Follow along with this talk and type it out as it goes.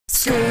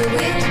Screw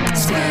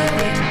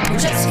it, we're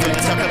just gonna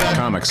talk about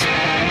comics.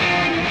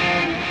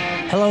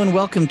 Hello and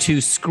welcome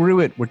to Screw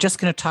It. We're just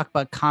going to talk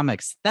about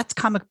comics. That's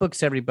comic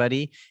books,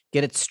 everybody.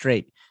 Get it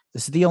straight.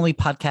 This is the only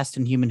podcast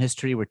in human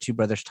history where two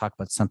brothers talk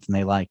about something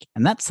they like,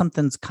 and that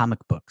something's comic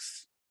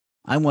books.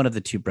 I'm one of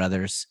the two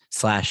brothers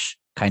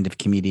 / kind of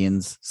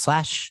comedians /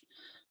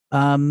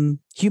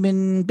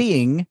 human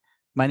being.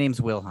 My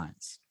name's Will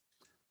Hines.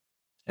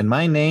 And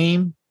my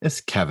name is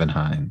Kevin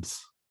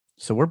Hines.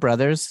 So we're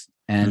brothers,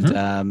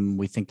 and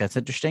we think that's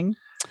interesting.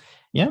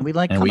 Yeah. And we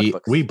like and comic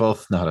books. we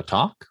both know how to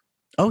talk.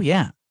 Oh,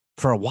 yeah.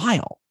 For a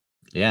while.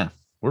 Yeah.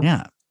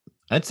 Yeah.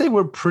 I'd say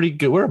we're pretty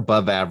good. We're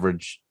above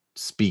average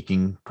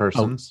speaking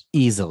persons.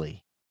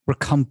 Easily. We're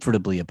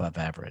comfortably above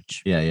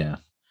average. Yeah.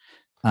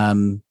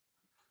 And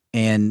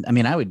I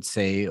mean, I would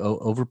say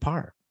over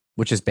par,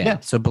 which is bad. Yeah.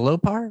 So below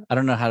par, I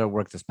don't know how to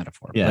work this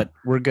metaphor, but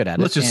we're good at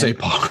Let's it. just say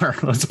par.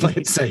 Let's play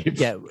it safe.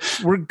 Yeah,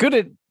 we're good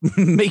at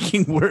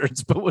making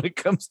words, but when it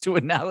comes to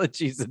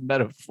analogies and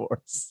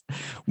metaphors,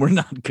 we're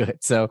not good.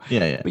 So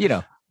Yeah. But,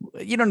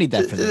 you don't need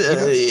that for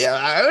this.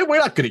 We're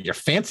not good at your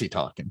fancy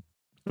talking.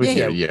 With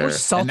Yeah, your we're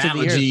salt of the earth.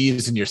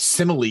 analogies and your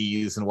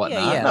similes and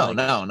whatnot.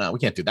 Yeah, No. We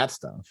can't do that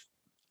stuff.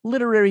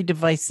 Literary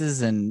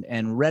devices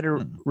and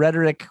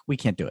rhetoric, we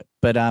can't do it.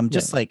 But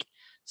just like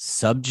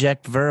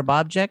subject, verb,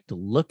 object,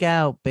 look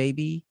out,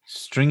 baby.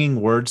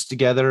 Stringing words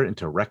together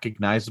into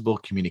recognizable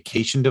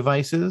communication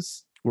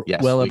devices.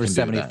 Yes, well we over can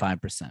do that.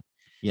 75%.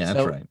 Yeah, that's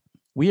So, right.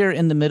 We are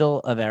in the middle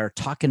of our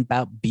Talking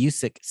About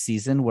Busick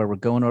season, where we're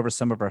going over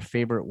some of our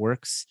favorite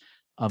works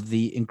of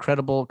the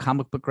incredible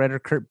comic book writer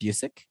Kurt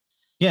Busiek.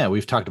 Yeah,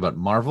 we've talked about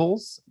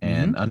Marvels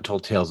and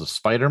Untold Tales of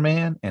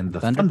Spider-Man and the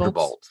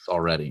Thunderbolts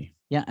already.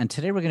 Yeah, and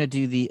today we're going to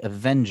do the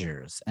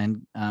Avengers.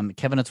 And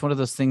Kevin, it's one of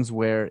those things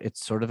where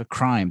it's sort of a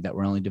crime that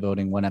we're only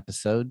devoting one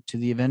episode to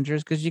the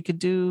Avengers, because you could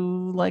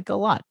do like a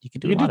lot. You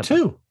could do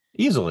two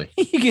easily.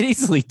 You could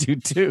easily do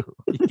two.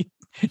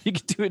 You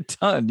could do a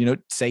ton,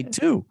 say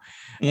two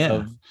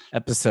of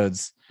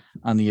episodes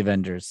on the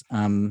Avengers.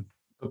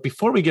 But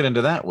before we get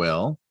into that,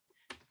 Will,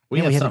 we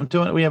have something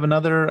to it. We have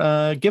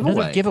another giveaway.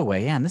 Another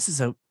giveaway, yeah. And this is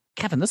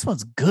Kevin, this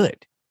one's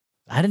good.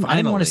 I didn't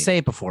want to say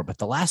it before, but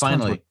the last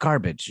ones were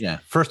garbage. Yeah.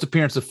 First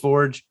appearance of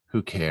Forge.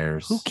 Who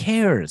cares? Who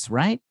cares,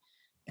 right?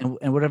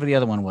 And whatever the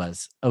other one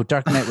was. Oh,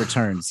 Dark Knight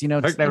Returns.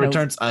 Dark Knight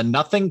Returns, a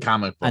nothing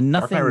comic book. A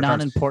nothing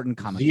non-important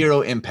comic book.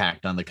 Zero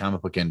impact on the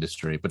comic book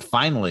industry, but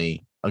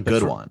finally a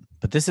good one.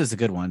 But this is a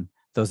good one.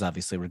 Those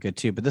obviously were good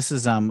too. But this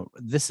is But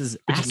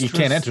you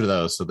can't enter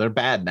those, so they're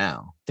bad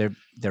now. They're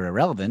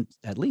irrelevant,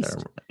 at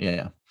least.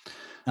 Yeah.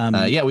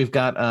 We've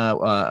got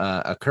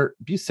a Kurt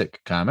Busiek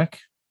comic.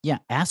 Yeah,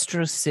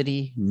 Astro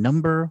City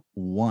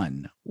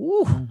 #1.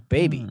 Ooh,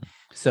 baby.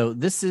 So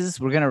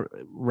we're going to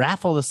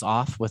raffle this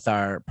off with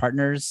our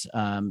partners,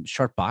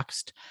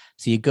 Shortboxed.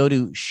 So you go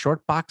to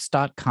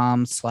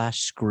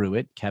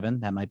shortbox.com/screwit. Kevin,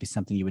 that might be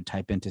something you would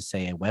type into,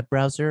 say, a web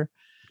browser.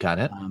 Got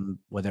it.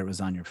 Whether it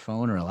was on your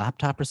phone or a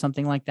laptop or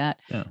something like that.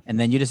 Yeah. And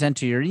then you just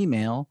enter your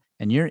email,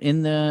 and you're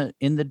in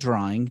the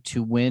drawing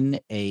to win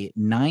a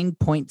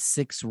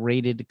 9.6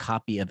 rated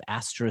copy of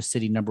Astro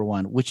City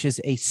 #1, which is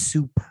a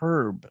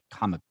superb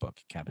comic book,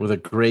 Kevin. With a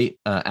great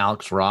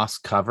Alex Ross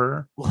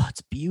cover. Oh,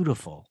 it's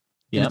beautiful.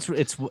 Yeah.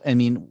 It's I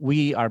mean,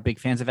 we are big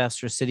fans of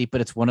Astro City,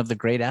 but it's one of the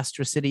great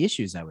Astro City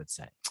issues, I would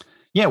say.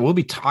 Yeah, we'll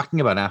be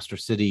talking about Astro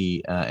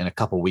City in a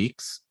couple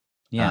weeks.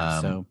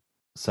 Yeah.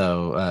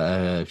 So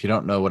if you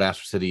don't know what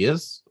Astro City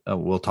is,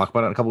 we'll talk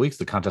about it in a couple weeks.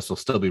 The contest will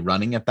still be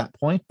running at that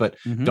point, but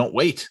don't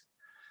wait.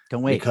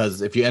 Don't wait.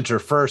 Because if you enter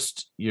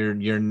first, your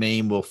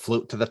name will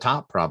float to the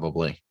top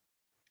probably.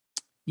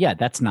 Yeah,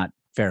 that's not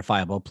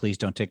verifiable. Please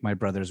don't take my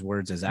brother's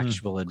words as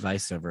actual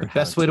advice over. The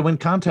best way to win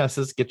contests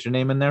is get your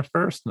name in there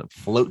first, and it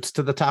floats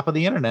to the top of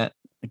the internet.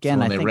 Again,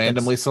 so when they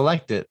randomly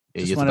select it,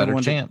 it gets a better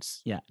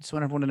chance. Just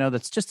want everyone to know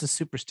that's just a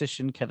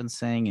superstition Kevin's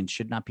saying and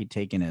should not be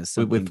taken as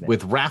something.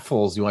 With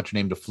raffles, you want your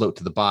name to float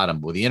to the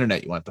bottom. With the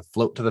internet, you want it to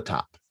float to the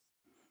top.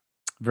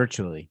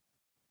 Virtually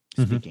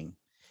speaking.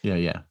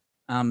 Yeah.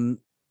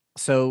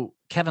 So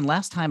Kevin,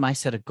 last time I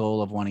set a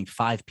goal of wanting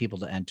 5 people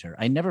to enter.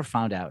 I never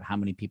found out how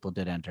many people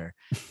did enter,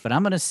 but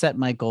I'm going to set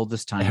my goal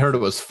this time. I heard it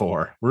was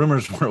 4.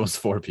 Rumors were it was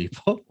 4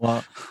 people.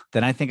 Well,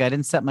 then I think I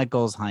didn't set my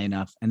goals high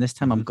enough, and this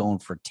time I'm going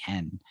for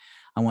 10.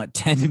 I want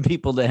 10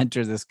 people to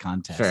enter this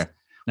contest. Sure.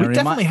 We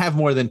definitely have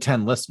more than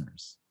 10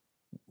 listeners.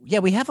 Yeah,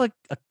 we have like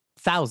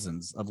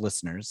thousands of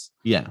listeners.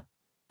 Yeah.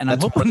 And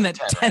I'm hoping that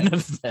 10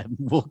 of them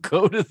will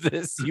go to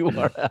this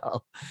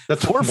URL.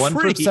 That's for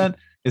 1%.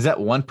 Is that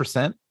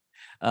 1%?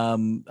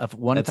 Of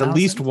 1,000? It's at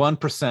least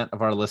 1%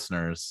 of our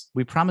listeners.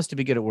 We promise to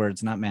be good at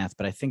words, not math,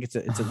 but I think it's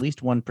at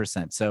least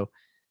 1%. So,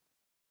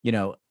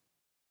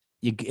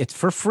 it's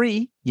for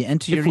free. You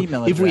enter your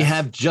email address. If we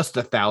have just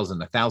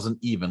 1,000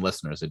 even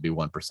listeners, it'd be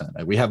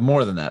 1%. We have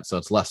more than that, so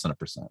it's less than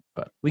 1%.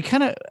 But we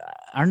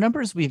our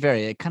numbers, we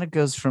vary. It kind of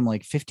goes from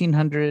like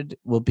 1,500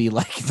 will be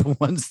like the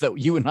ones that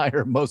you and I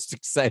are most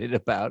excited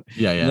about.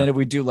 Yeah. And then if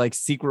we do like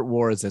Secret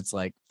Wars, it's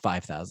like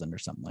 5,000 or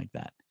something like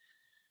that.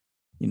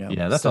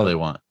 Yeah, that's all they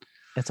want.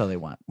 That's all they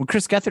want. When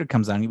Chris Gethard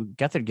comes on,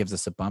 Gethard gives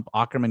us a bump.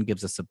 Ackerman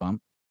gives us a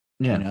bump.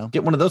 Yeah, You know?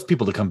 get one of those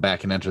people to come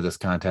back and enter this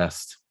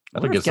contest.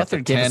 That'll What if get us up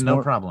to Gethard gave us 10, no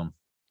more- problem.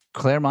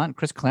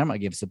 Chris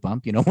Claremont gives us a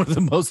bump. You know, one of the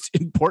most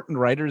important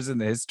writers in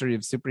the history of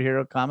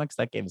superhero comics.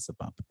 That gave us a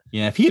bump.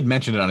 Yeah, if he had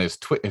mentioned it on his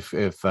if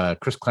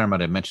Chris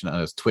Claremont had mentioned it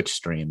on his Twitch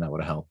stream, that would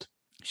have helped.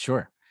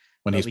 Sure.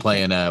 When But he's we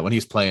playing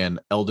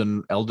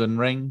Elden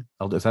Ring.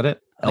 Is that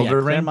it? Oh, yeah, Elder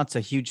Ring. Claremont's a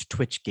huge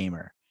Twitch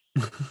gamer.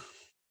 He just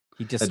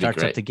That'd be starts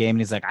up great. the game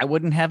and he's like, I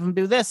wouldn't have him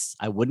do this.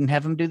 I wouldn't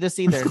have him do this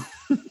either.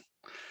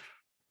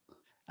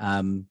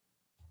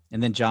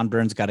 And then John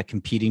Burns got a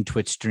competing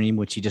Twitch stream,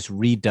 which he just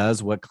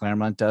redoes what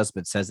Claremont does,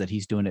 but says that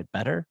he's doing it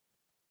better.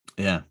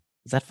 Yeah.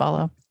 Does that follow?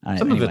 All right,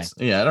 Some anyway. of it's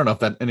I don't know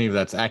if any of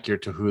that's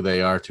accurate to who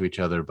they are to each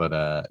other,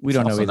 but We it's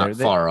don't know also either. Not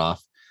far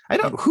off. I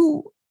don't.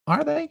 Who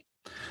are they?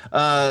 We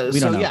don't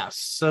So know. yeah.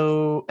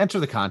 So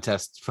enter the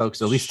contest,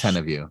 folks. At least 10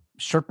 of you.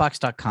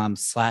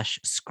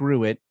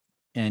 Shirtbox.com/screw it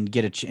and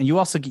get and you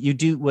also you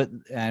do what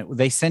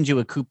they send you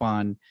a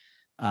coupon.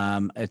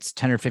 It's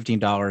 $10 or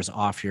 $15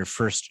 off your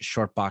first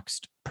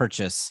Shortboxed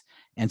purchase.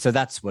 And so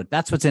that's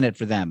what's in it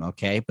for them.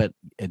 Okay. But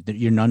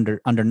you're under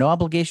no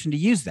obligation to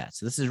use that.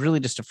 So this is really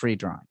just a free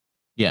drawing.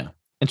 Yeah.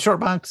 And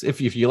Shortbox,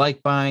 if you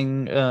like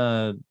buying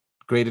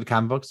graded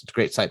comic books, it's a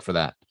great site for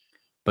that.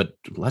 But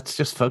let's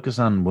just focus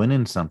on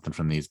winning something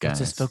from these guys.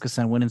 Let's just focus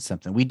on winning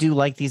something. We do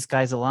like these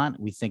guys a lot.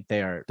 We think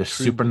they're They're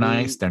true super blue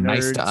nice. They're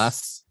nice to nerds.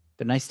 us.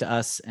 They're nice to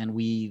us, and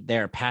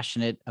they're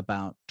passionate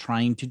about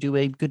trying to do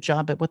a good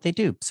job at what they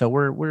do. So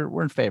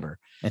we're in favor.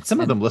 And some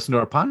of them listen to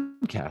our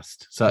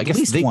podcast. So I At guess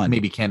least they one.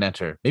 maybe can't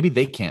enter. Maybe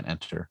they can't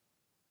enter.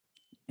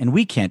 And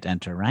we can't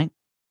enter, right?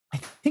 I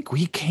think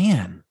we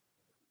can.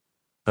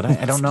 But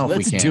I don't know if we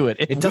Let's can. do it.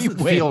 If It we doesn't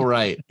win. feel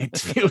right. It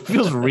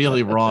feels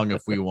really wrong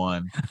if we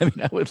won. I mean,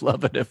 I would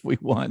love it if we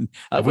won.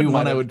 If we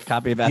won, I a would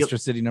copy of feel- Astro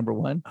City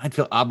 #1. I'd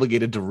feel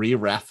obligated to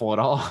re-raffle it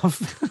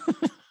off.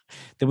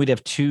 Then we'd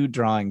have two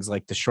drawings,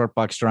 like the short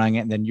box drawing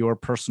and then your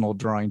personal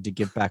drawing to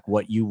give back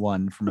what you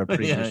won from a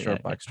previous Yeah, short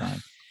yeah, box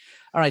drawing.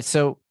 All right.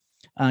 So,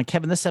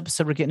 Kevin, this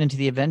episode, we're getting into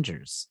the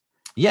Avengers.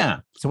 Yeah.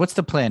 So what's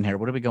the plan here?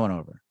 What are we going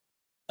over?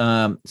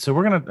 So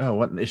we're gonna.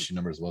 what issue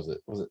numbers was it?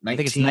 Was it 19? I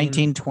think it's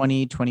 19,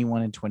 20,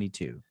 21, and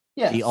 22.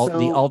 Yeah. The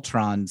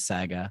Ultron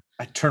saga.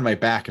 I turned my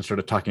back and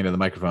started talking to the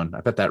microphone.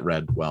 I bet that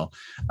read well.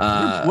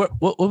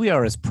 What we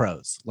are as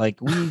pros. Like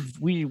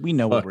we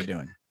know what Look. we're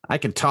doing. I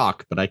can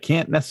talk, but I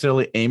can't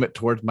necessarily aim it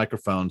towards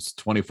microphones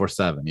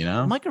 24/7. You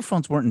know?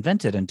 Microphones weren't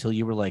invented until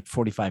you were like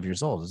 45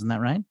 years old. Isn't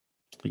that right?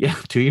 Yeah,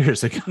 2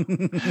 years ago.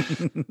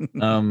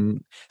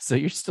 So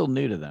you're still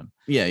new to them.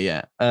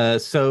 Yeah.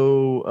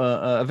 So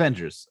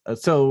Avengers.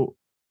 So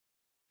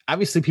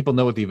obviously, people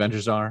know what the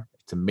Avengers are.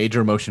 It's a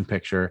major motion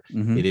picture.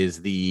 Mhm. It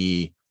is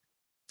the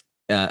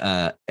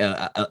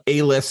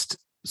A-list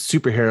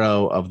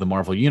superhero of the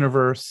Marvel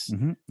universe.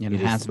 Mhm. And It it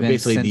has is been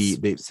basically since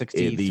the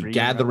 63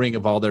 gathering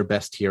of all their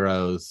best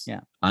heroes Yeah.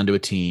 onto a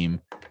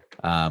team.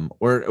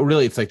 Or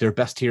really, it's like their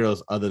best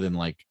heroes other than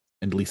like,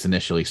 at least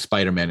initially,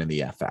 Spider-Man and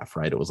the FF,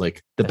 right? It was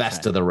like the That's best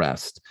right. of the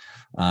rest.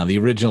 The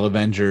original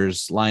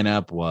Avengers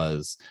lineup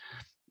was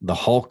the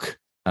Hulk,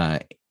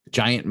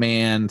 Giant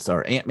Man,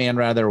 or Ant-Man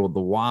rather, with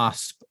the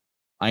Wasp,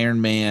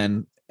 Iron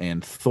Man,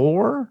 and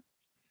Thor.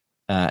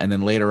 And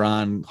then later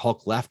on,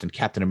 Hulk left and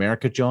Captain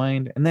America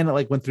joined. And then it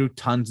like went through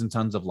tons and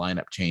tons of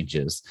lineup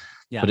changes.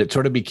 Yeah. But it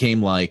sort of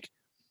became like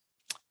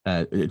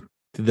the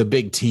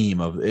big team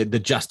of the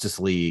Justice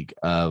League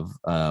of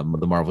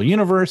the Marvel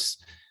Universe.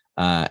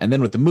 And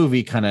then with the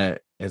movie, kind of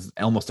has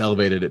almost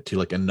elevated it to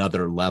like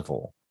another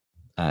level.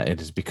 It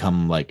has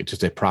become like it's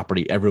just a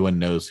property. Everyone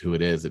knows who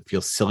it is. It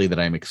feels silly that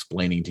I'm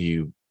explaining to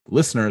you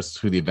listeners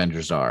who the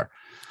Avengers are.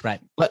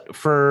 Right. But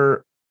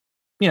for,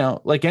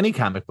 like any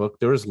comic book,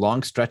 there was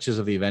long stretches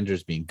of the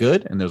Avengers being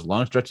good and there's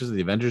long stretches of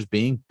the Avengers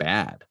being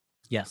bad.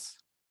 Yes.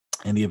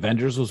 And the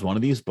Avengers was one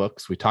of these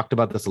books. We talked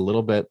about this a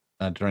little bit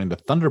during the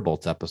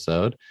Thunderbolts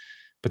episode,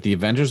 but the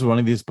Avengers were one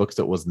of these books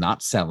that was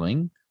not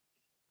selling.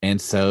 And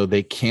so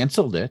they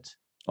canceled it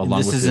along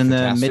this with is the in the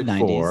Fantastic mid-90s.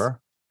 Four.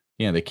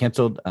 Yeah, they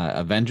canceled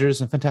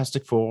Avengers and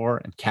Fantastic Four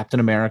and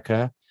Captain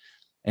America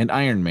and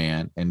Iron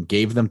Man and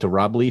gave them to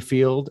Rob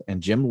Liefeld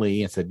and Jim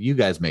Lee and said, you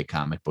guys make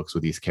comic books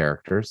with these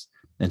characters.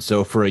 And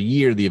so for a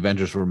year, the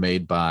Avengers were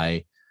made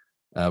by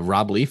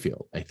Rob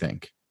Liefeld, I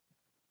think.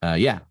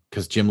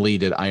 Because Jim Lee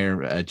did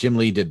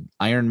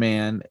Iron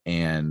Man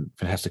and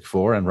Fantastic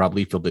Four, and Rob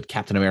Liefeld did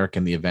Captain America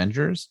and the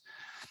Avengers.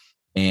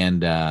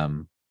 And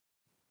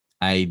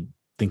I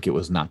think it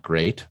was not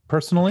great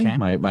personally. Okay.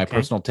 My Okay.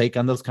 personal take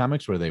on those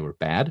comics were they were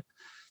bad.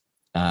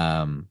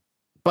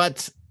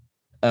 But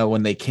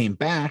when they came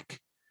back,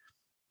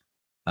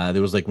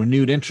 there was like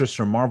renewed interest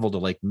from Marvel to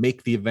like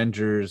make the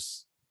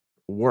Avengers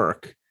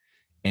work.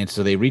 And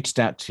so they reached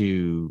out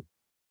to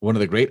one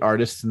of the great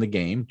artists in the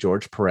game,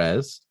 George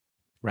Perez.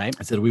 Right.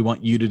 I said, we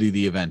want you to do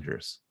the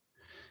Avengers.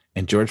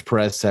 And George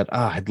Perez said,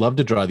 I'd love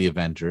to draw the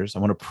Avengers. I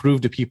want to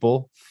prove to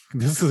people,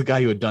 this is a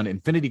guy who had done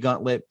Infinity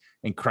Gauntlet,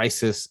 and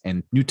Crisis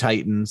and New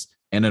Titans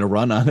and in a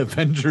run on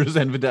Avengers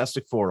and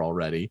Fantastic Four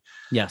already.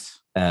 Yes.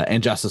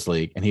 And Justice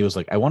League. And he was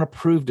like, I want to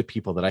prove to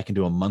people that I can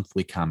do a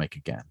monthly comic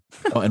again.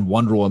 And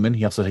Wonder Woman.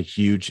 He also had a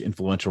huge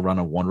influential run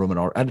on Wonder Woman.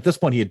 And at this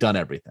point, he had done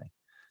everything.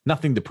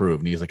 Nothing to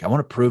prove. And he's like, I want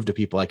to prove to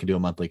people I can do a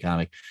monthly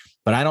comic,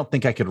 but I don't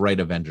think I could write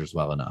Avengers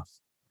well enough.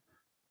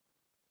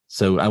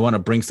 So I want to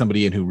bring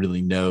somebody in who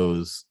really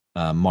knows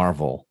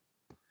Marvel.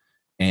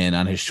 And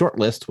on his short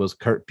list was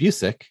Kurt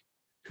Busiek,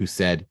 who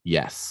said,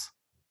 yes,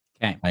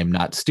 okay, I'm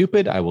not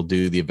stupid. I will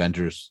do the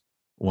Avengers,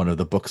 one of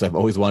the books I've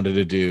always wanted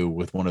to do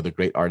with one of the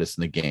great artists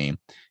in the game.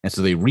 And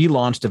so they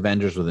relaunched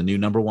Avengers with a new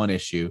 #1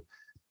 issue.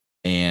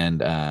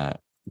 And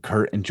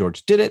Kurt and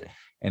George did it.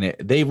 And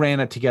they ran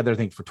it together, I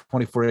think, for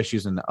 24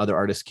 issues. And the other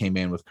artists came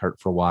in with Kurt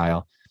for a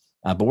while.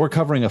 But we're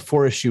covering a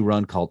 4-issue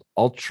run called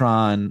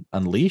Ultron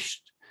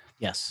Unleashed.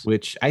 Yes.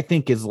 Which I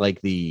think is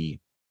like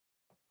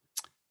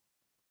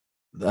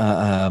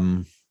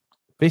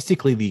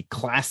basically the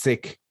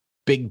classic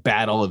big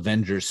battle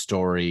Avengers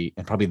story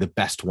and probably the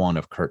best one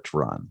of Kurt's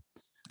run.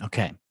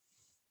 Okay.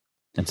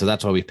 And so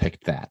that's why we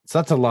picked that. So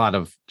that's a lot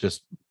of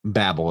just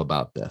babble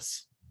about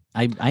this.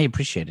 I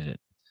appreciated it.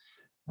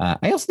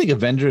 I also think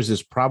Avengers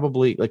is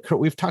probably like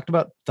we've talked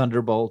about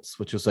Thunderbolts,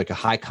 which was like a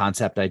high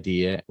concept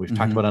idea. We've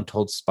talked about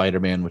Untold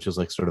Spider-Man, which was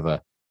like sort of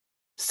a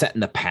set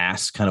in the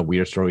past kind of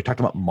weird story. We talked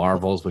about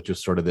Marvels, which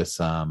was sort of this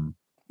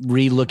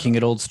re-looking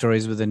at old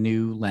stories with a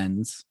new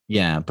lens.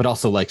 Yeah, but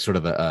also like sort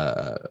of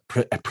a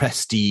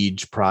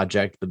prestige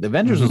project. But the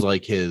Avengers was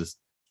like his.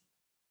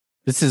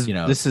 This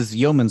is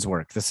yeoman's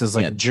work. This is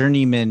like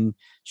journeyman,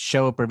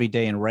 show up every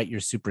day and write your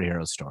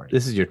superhero story.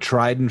 This is your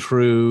tried and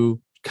true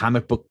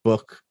comic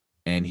book,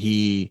 and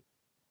he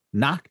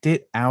knocked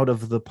it out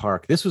of the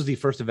park. This was the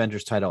first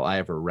Avengers title I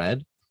ever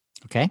read.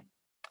 Okay.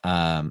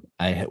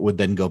 I would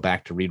then go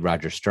back to read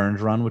Roger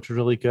Stern's run, which was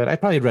really good. I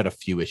probably read a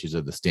few issues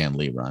of the Stan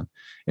Lee run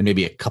and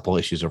maybe a couple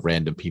issues of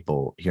random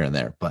people here and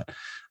there. But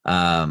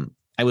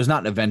I was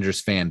not an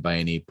Avengers fan by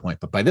any point.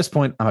 But by this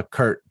point, I'm a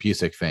Kurt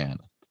Busiek fan.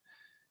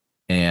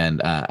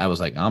 And I was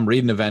like, I'm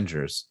reading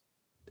Avengers.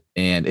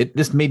 And it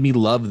just made me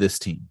love this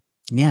team.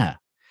 Yeah.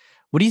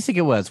 What do you think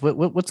it was?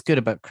 What's good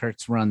about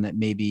Kurt's run that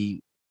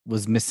maybe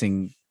was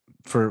missing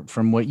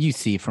from what you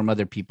see from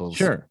other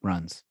people's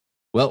runs?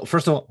 Well,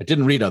 first of all, I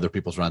didn't read other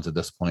people's runs at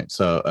this point,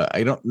 so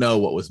I don't know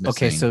what was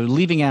missing. Okay, so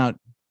leaving out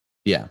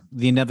the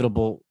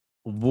inevitable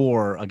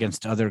war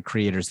against other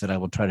creators that I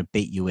will try to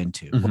bait you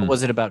into. What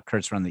was it about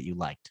Kurt's run that you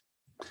liked?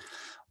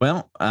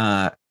 Well,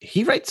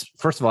 he writes,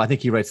 first of all, I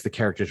think he writes the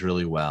characters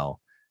really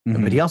well,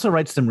 but he also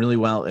writes them really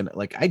well. And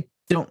like, I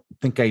don't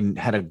think I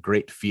had a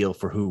great feel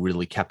for who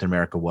really Captain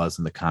America was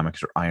in the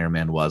comics, or Iron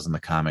Man was in the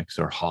comics,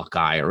 or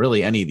Hawkeye, or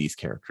really any of these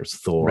characters,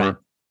 Thor. Right.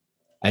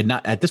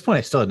 At this point,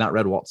 I still had not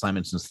read Walt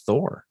Simonson's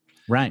Thor.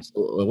 Right.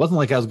 So it wasn't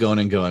like I was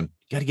going, got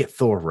to get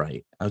Thor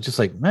right. I was just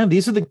like, man,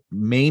 these are the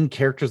main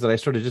characters that I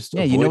sort of just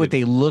you know what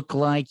they look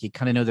like. You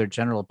kind of know their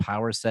general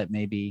power set,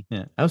 maybe.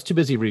 Yeah, I was too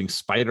busy reading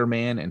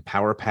Spider-Man and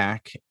Power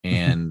Pack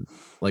and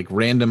like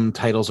random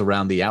titles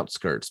around the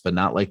outskirts, but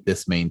not like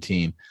this main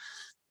team.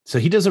 So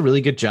he does a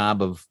really good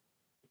job of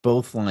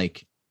both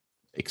like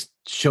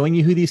showing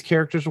you who these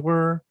characters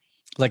were,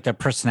 like their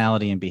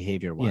personality and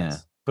behavior was. Yeah.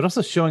 But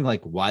also showing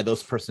like why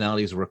those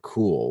personalities were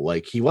cool.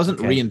 Like he wasn't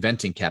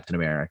reinventing Captain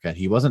America.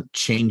 He wasn't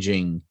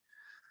changing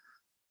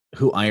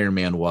who Iron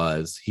Man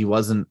was. He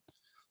wasn't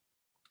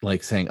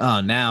like saying,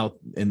 oh, now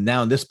in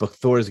this book,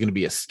 Thor is going to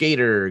be a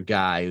skater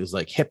guy who's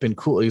like hip and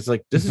cool. He's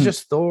like, this is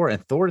just Thor,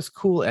 and Thor is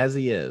cool as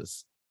he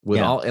is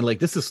with all. And like,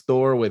 this is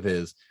Thor with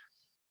his,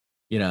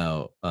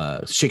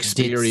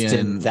 Shakespearean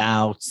and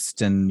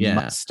thou'st and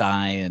must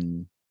I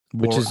and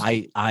which is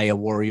I a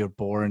warrior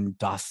born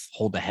doth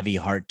hold a heavy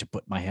heart to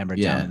put my hammer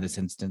down in this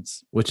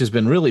instance, which has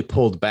been really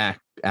pulled back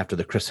after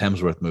the Chris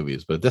Hemsworth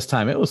movies, but this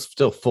time it was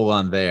still full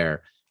on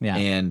there. Yeah.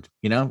 And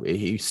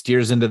he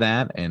steers into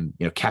that, and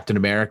Captain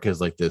America is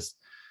like this,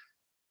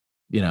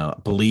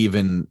 believe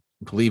in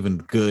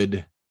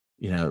good,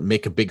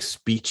 make a big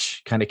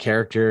speech kind of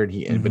character,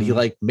 and but he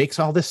like makes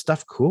all this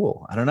stuff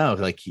cool. I don't know,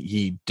 like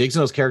he digs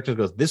in those characters,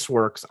 goes, this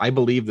works, I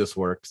believe this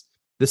works,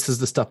 this is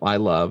the stuff I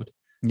loved.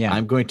 Yeah,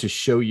 I'm going to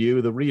show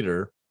you, the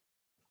reader,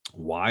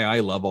 why I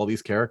love all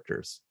these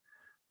characters.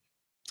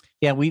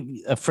 Yeah,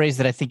 a phrase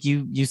that I think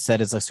you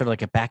said is like sort of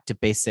like a back to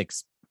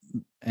basics,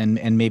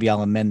 and maybe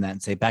I'll amend that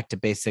and say back to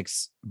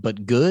basics,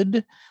 but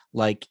good.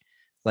 Like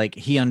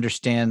he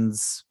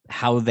understands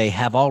how they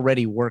have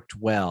already worked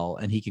well,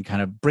 and he can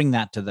kind of bring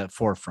that to the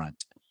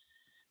forefront.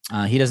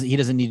 He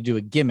doesn't need to do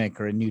a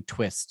gimmick or a new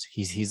twist.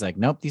 He's like,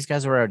 nope, these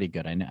guys are already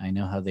good. I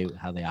know how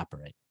they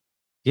operate.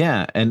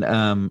 Yeah, and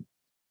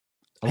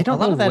I don't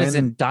know. A lot of that is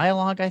in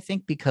dialogue, I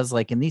think, because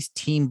like in these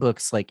team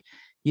books, like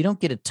you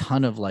don't get a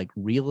ton of like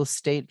real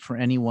estate for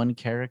any one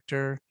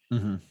character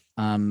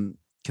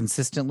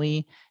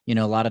consistently. A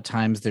lot of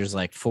times there's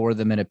like 4 of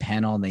them in a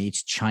panel and they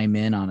each chime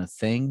in on a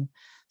thing.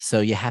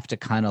 So you have to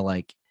kind of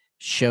like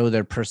show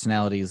their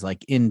personalities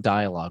like in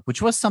dialogue,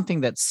 which was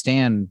something that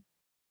Stan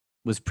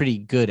was pretty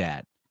good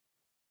at.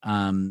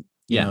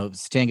 Yeah. know,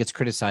 Stan gets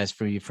criticized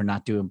for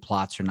not doing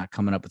plots or not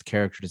coming up with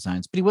character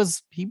designs, but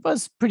he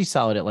was pretty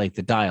solid at like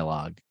the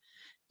dialogue,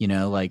 you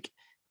know, like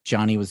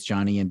Johnny was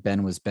Johnny and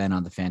Ben was Ben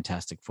on the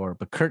Fantastic Four,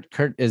 but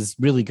Kurt is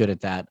really good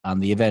at that on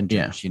the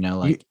Avengers, you know,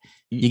 like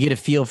you get a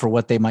feel for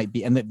what they might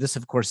be. And this,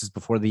 of course, is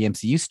before the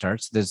MCU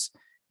starts.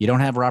 You don't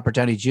have Robert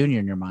Downey Jr.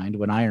 in your mind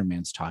when Iron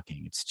Man's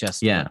talking. It's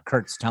just what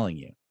Kurt's telling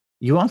you.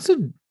 You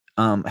also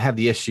have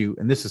the issue,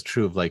 and this is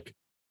true of like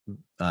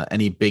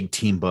any big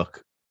team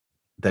book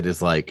that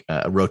is like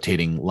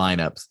rotating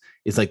lineups,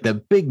 is like the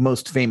big,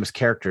 most famous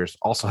characters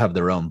also have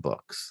their own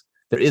books.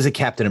 There is a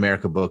Captain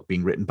America book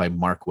being written by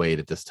Mark Waid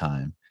at this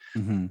time.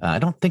 Mm-hmm. I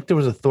don't think there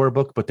was a Thor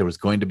book, but there was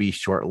going to be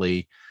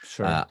shortly.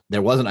 Sure.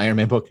 There was an Iron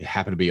Man book. It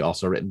happened to be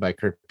also written by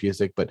Kurt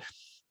Busiek, but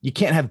you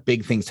can't have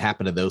big things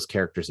happen to those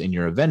characters in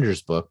your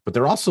Avengers book, but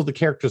they're also the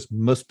characters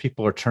most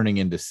people are turning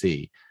in to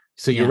see.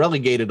 So you're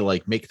relegated to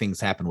like make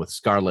things happen with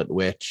Scarlet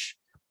Witch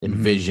and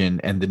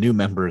Vision and the new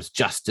members,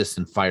 Justice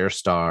and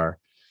Firestar.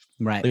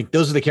 Right. Like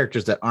those are the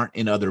characters that aren't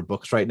in other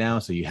books right now.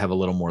 So you have a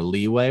little more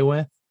leeway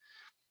with,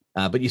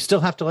 but you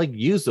still have to like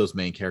use those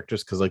main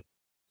characters because like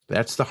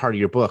that's the heart of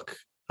your book.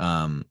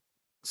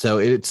 So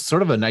it's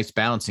sort of a nice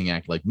balancing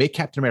act, like make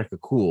Captain America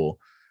cool,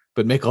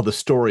 but make all the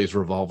stories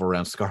revolve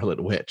around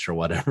Scarlet Witch or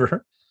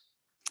whatever.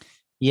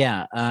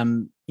 Yeah.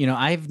 You know,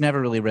 I've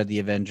never really read the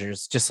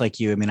Avengers, just like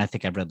you. I mean, I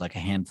think I've read like a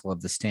handful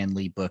of the Stan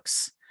Lee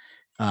books.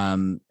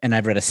 And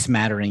I've read a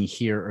smattering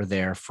here or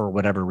there for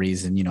whatever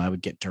reason. You know, I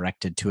would get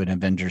directed to an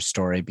Avengers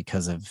story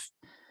because of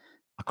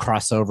a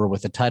crossover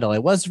with a title I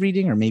was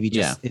reading, or maybe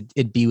just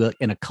it'd be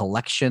in a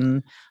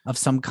collection of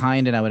some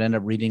kind, and I would end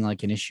up reading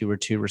like an issue or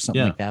two or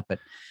something like that. But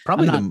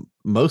probably the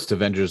most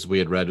Avengers we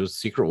had read was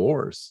Secret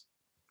Wars.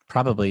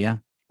 Probably, yeah.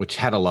 Which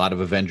had a lot of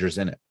Avengers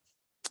in it.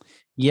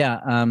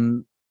 Yeah.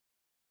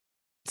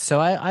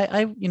 So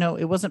I, you know,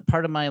 it wasn't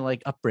part of my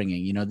like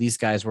upbringing. You know, these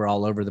guys were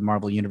all over the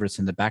Marvel universe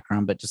in the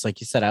background, but just like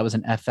you said, I was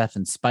an FF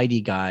and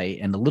Spidey guy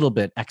and a little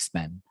bit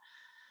X-Men.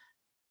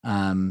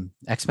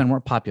 X-Men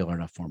weren't popular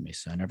enough for me,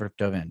 so I never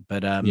dove in.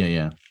 But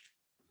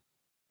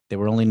they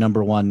were only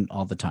number one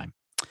all the time.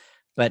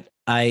 But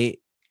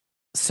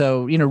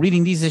so you know,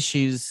 reading these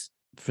issues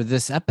for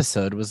this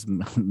episode was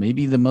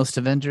maybe the most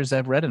Avengers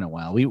I've read in a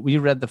while. We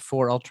read the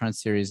 4 Ultron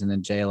series and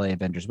then JLA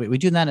Avengers. Wait, we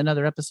doing that in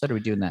another episode, or are we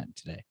doing that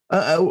today?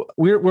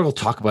 We'll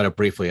talk about it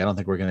briefly. I don't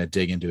think we're going to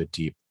dig into it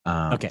deep.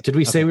 Okay. Did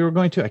we say we were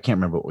going to? I can't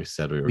remember what we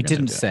said we were. We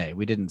didn't say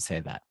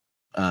that.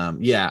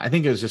 I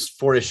think it was just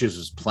 4 issues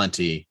was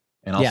plenty,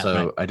 and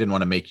also I didn't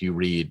want to make you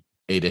read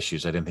 8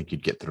 issues. I didn't think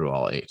you'd get through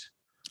all 8.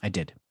 I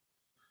did.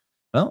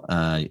 Well,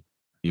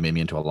 you made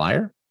me into a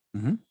liar.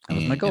 Mm-hmm. That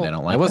was my goal.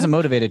 I wasn't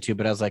motivated to,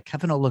 but I was like,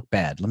 Kevin will look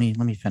bad. Let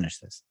me finish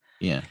this.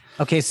 Yeah.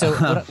 Okay. So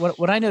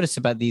what I noticed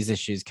about these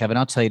issues, Kevin,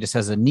 I'll tell you, just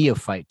as a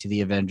neophyte to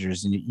the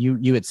Avengers, and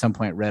you at some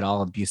point read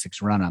all of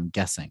Busiek's run, I'm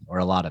guessing, or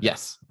a lot of it.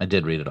 Yes, I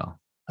did read it all.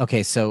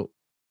 Okay. So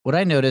what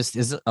I noticed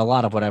is a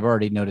lot of what I've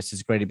already noticed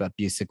is great about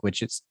Busiek,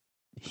 which is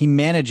he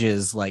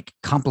manages like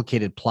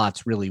complicated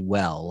plots really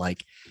well.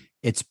 Like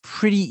it's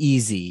pretty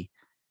easy.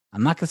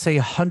 I'm not going to say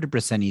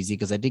 100% easy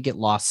because I did get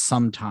lost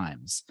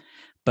sometimes,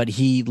 but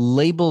he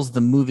labels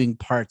the moving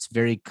parts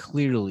very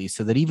clearly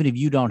so that even if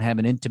you don't have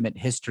an intimate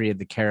history of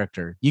the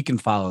character, you can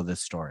follow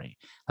this story.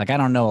 Like, I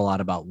don't know a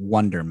lot about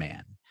Wonder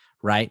Man,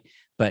 right?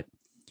 But,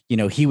 you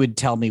know, he would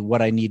tell me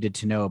what I needed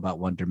to know about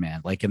Wonder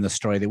Man. Like in the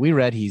story that we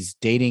read, he's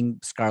dating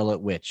Scarlet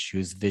Witch,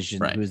 who's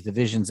Vision, who's the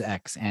Vision's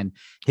ex, and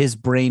his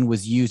brain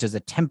was used as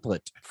a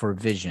template for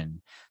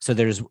Vision. So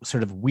there's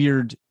sort of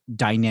weird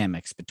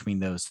dynamics between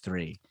those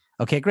three.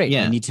 Okay, great.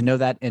 I need to know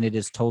that. And it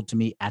is told to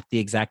me at the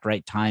exact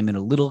right time in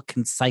a little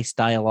concise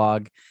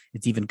dialogue.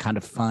 It's even kind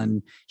of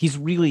fun. He's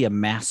really a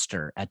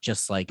master at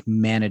just like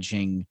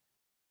managing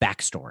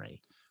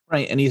backstory.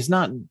 Right. And he's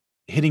not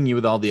hitting you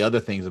with all the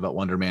other things about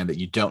Wonder Man that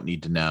you don't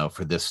need to know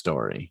for this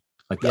story.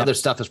 Like the other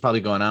stuff that's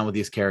probably going on with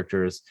these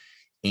characters.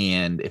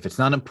 And if it's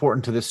not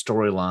important to this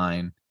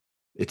storyline,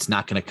 it's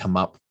not going to come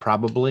up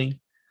probably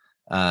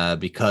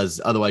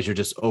because otherwise you're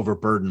just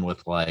overburdened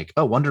with like,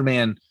 oh, Wonder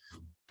Man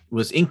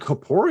was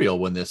incorporeal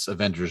when this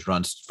Avengers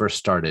run first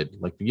started.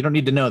 Like, you don't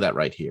need to know that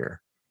right here.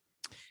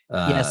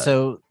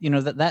 So you know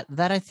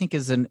that I think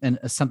is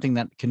something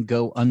that can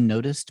go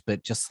unnoticed,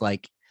 but just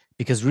like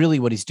because really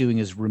what he's doing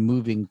is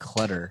removing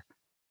clutter.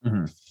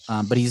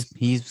 Mm-hmm. But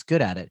he's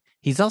good at it.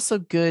 He's also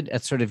good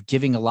at sort of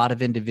giving a lot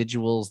of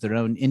individuals their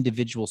own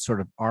individual sort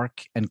of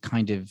arc and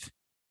kind of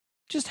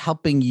just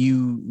helping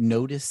you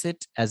notice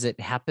it as it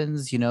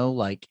happens. You know,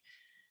 like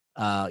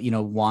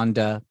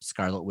Wanda,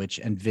 Scarlet Witch,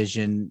 and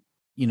Vision,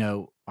 you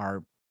know,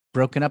 are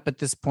broken up at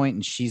this point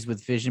and she's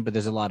with Vision, but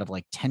there's a lot of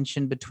like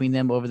tension between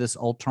them over this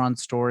Ultron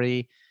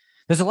story.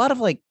 There's a lot of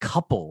like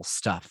couple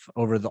stuff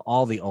over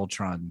all the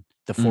Ultron,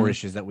 the 4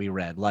 issues that we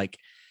read, like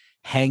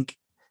Hank,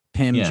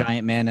 Pym,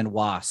 Giant Man, and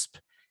Wasp.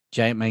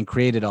 Giant Man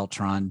created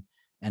Ultron.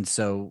 And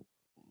so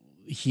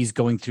he's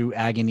going through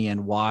agony,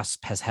 and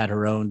Wasp has had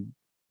her own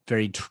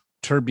very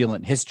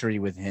turbulent history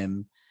with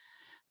him,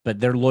 but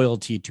their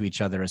loyalty to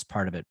each other is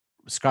part of it.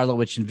 Scarlet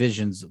Witch and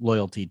Vision's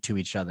loyalty to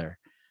each other.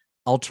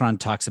 Ultron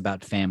talks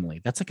about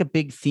family. That's like a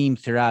big theme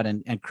throughout,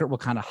 and Kurt will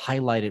kind of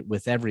highlight it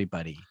with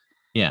everybody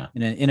Yeah.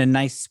 in a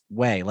nice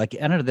way. Like,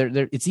 I don't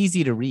know, it's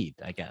easy to read,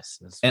 I guess.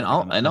 And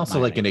also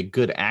like in a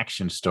good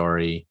action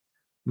story,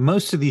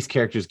 most of these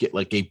characters get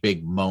like a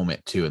big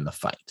moment too in the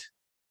fight.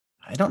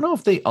 I don't know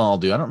if they all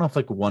do. I don't know if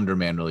like Wonder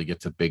Man really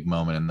gets a big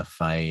moment in the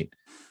fight,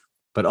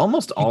 but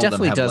almost all he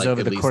definitely of them have does like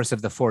over the course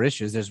of the 4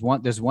 issues. There's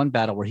one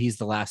battle where he's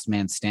the last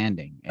man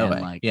standing, and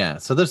okay. Yeah,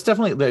 so there's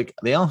definitely like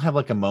they all have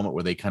like a moment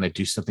where they kind of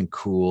do something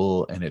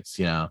cool, and it's,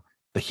 you know,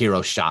 the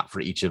hero shot for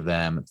each of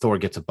them. Thor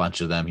gets a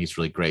bunch of them. He's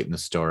really great in the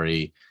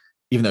story,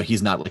 even though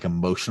he's not like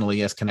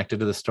emotionally as connected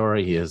to the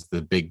story. He has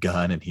the big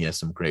gun and he has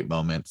some great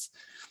moments.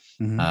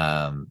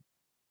 Mm-hmm.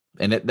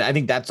 I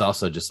think that's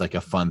also just like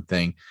a fun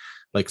thing.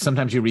 Like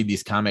sometimes you read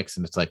these comics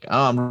and it's like,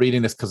 oh, I'm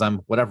reading this because I'm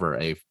whatever,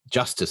 a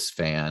Justice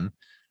fan.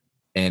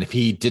 And if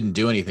he didn't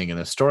do anything in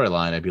the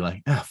storyline, I'd be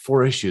like,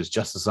 4 issues,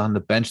 Justice on the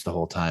bench the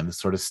whole time. This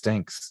sort of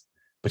stinks.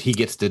 But he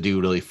gets to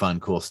do really fun,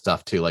 cool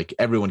stuff too. Like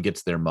everyone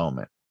gets their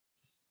moment.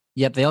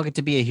 Yep, they all get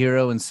to be a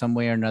hero in some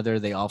way or another.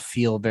 They all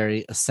feel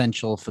very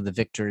essential for the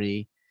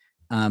victory.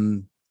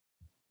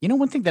 You know,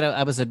 one thing that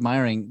I was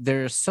admiring,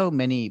 there are so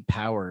many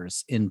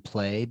powers in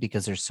play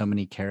because there's so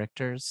many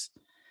characters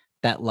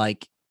that,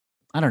 like,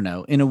 I don't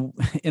know,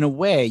 in a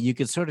way, you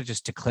could sort of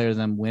just declare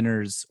them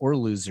winners or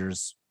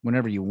losers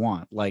whenever you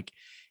want. Like,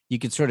 you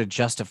could sort of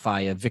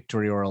justify a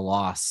victory or a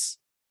loss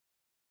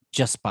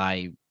just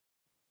by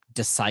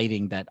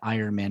deciding that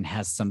Iron Man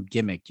has some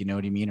gimmick, you know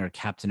what I mean? Or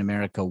Captain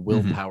America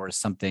willpower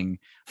something,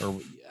 or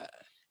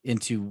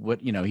into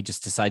what, you know, he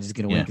just decides he's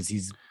going to win because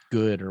he's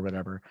good or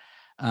whatever.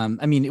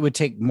 I mean, it would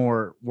take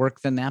more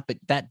work than that, but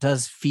that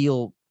does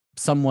feel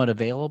somewhat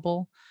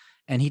available.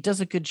 And he does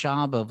a good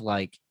job of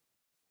like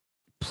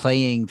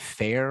playing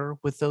fair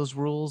with those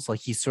rules.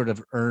 Like he sort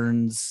of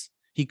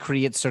he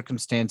creates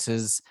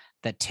circumstances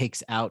that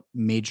takes out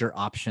major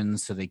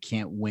options so they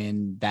can't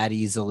win that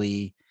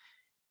easily.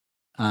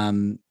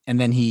 And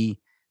then he'll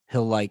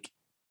like,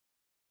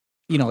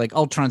 you know, like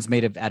Ultron's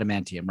made of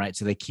adamantium, right?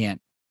 So they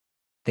can't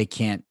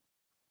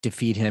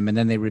defeat him. And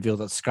then they reveal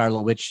that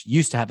Scarlet Witch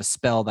used to have a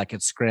spell that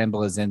could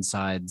scramble his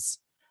insides,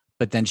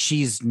 but then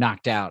she's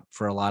knocked out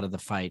for a lot of the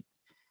fight.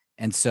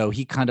 And so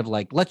he kind of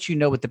like lets you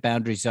know what the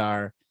boundaries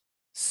are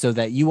so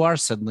that you are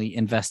suddenly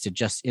invested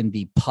just in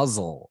the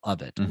puzzle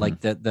of it, like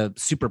the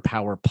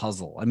superpower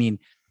puzzle. I mean,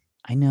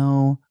 I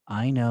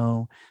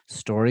know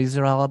stories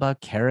are all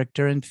about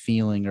character and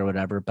feeling or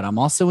whatever, but I'm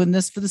also in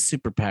this for the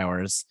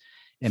superpowers,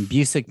 and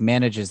Busiek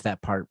manages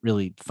that part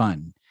really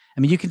fun.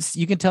 I mean, you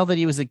can tell that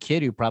he was a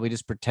kid who probably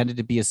just pretended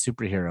to be a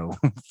superhero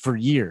for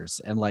years,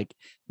 and like,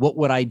 what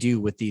would I do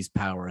with these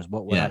powers?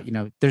 What would I, you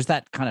know, there's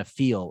that kind of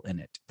feel in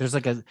it. There's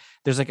like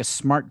a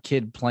smart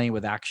kid playing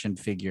with action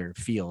figure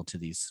feel to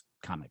these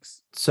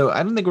comics. So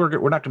I don't think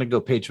we're not going to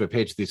go page by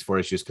page these 4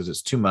 issues because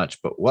it's too much.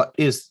 But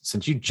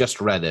since you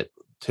just read it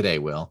today,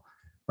 Will,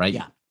 right?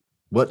 Yeah.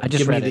 What I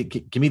just read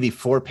it. Give me the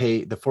 4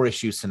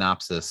 issue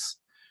synopsis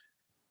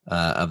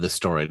of the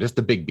story, just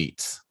the big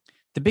beats.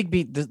 The big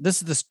beat.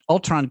 This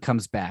Ultron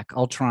comes back.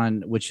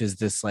 Ultron, which is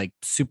this like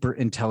super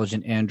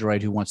intelligent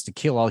android who wants to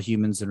kill all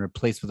humans and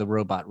replace with a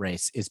robot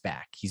race, is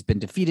back. He's been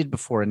defeated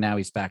before, and now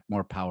he's back,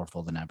 more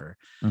powerful than ever.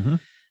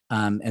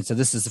 And so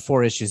this is the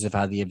 4 issues of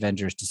how the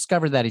Avengers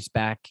discover that he's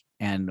back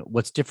and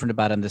what's different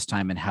about him this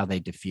time and how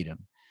they defeat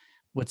him.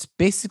 What's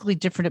basically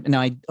different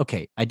now?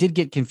 I did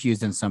get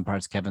confused in some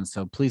parts, Kevin.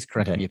 So please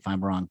correct me if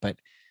I'm wrong. But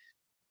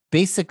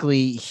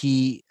basically,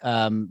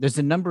 there's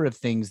a number of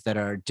things that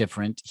are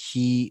different.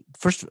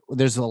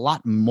 There's a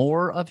lot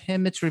more of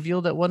him. It's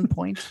revealed at one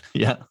point.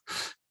 Yeah.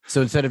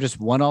 So instead of just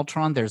one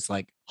Ultron, there's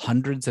like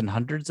hundreds and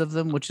hundreds of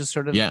them, which is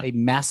sort of a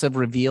massive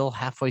reveal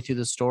halfway through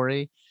the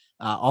story.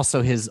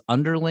 Also, his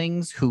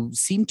underlings who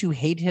seem to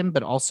hate him,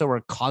 but also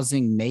are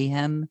causing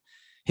mayhem.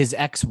 His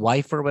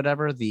ex-wife or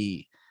whatever,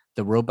 the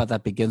robot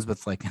that begins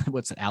with like,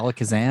 what's it,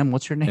 Alakazam?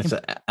 What's her name? It's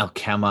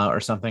Alchema or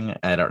something.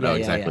 I don't know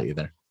exactly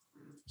either.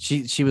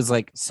 She was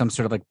like some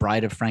sort of like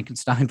bride of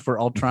Frankenstein for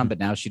Ultron, but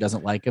now she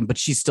doesn't like him. But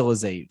she still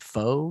is a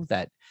foe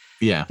that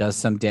does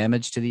some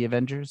damage to the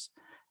Avengers.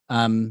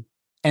 And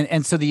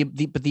so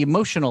the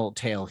emotional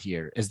tale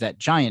here is that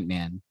Giant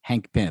Man,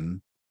 Hank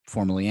Pym,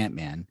 formerly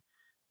Ant-Man,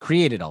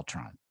 created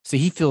Ultron. So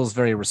he feels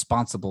very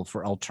responsible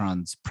for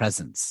Ultron's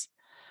presence.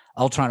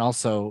 Ultron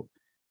also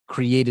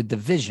created the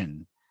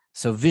Vision.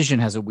 So Vision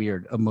has a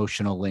weird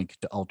emotional link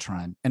to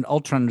Ultron, and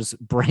Ultron's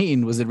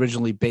brain was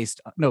originally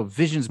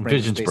Vision's brain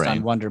was based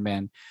on Wonder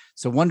Man.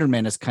 So Wonder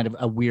Man is kind of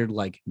a weird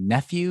like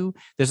nephew.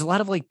 There's a lot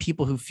of like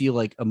people who feel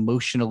like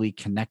emotionally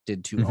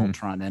connected to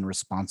Ultron and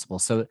responsible.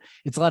 So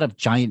it's a lot of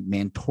Giant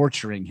Man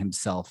torturing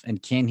himself,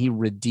 and can he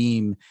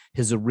redeem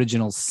his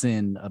original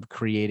sin of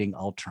creating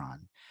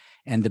Ultron?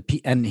 And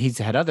he's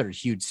had other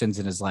huge sins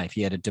in his life.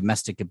 He had a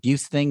domestic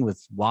abuse thing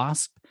with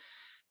Wasp,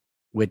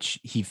 which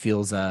he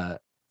feels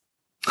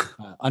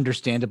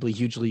understandably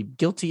hugely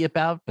guilty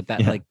about, but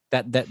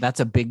that's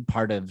a big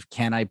part of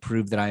can I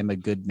prove that I am a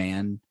good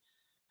man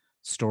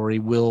story.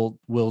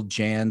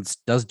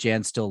 Does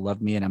Jan still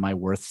love me, and am I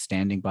worth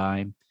standing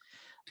by?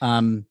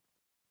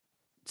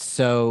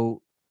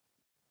 So,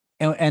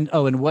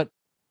 and what,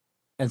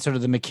 and sort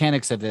of the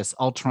mechanics of this,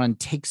 Ultron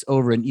takes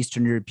over an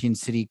Eastern European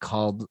city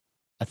called,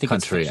 I think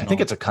Country. I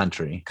think it's a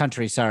country.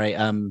 Country, sorry.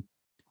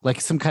 Like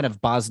some kind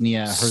of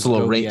Bosnia,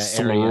 Herzegovina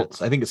area.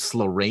 I think it's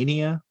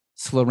Slovenia.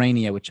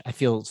 Slovenia, which I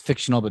feel is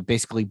fictional, but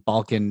basically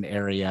Balkan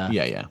area.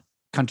 Yeah.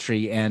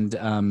 Country.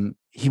 And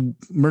he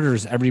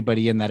murders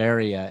everybody in that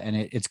area, and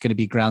it's going to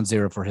be ground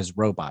zero for his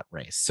robot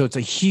race. So it's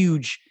a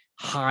huge,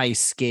 high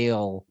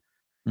scale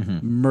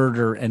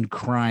murder and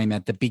crime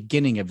at the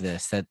beginning of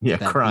this. That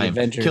crime,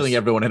 Avengers, killing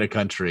everyone in a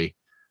country.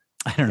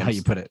 I don't know how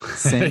you put it.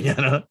 Sin, you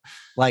know?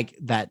 Like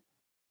that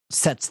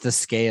sets the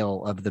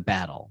scale of the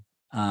battle.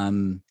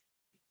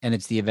 And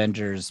it's the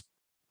Avengers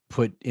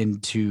put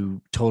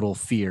into total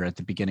fear at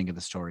the beginning of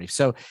the story.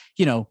 So,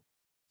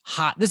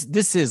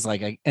 this is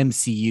like a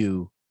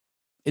MCU.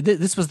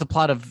 This was the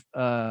plot of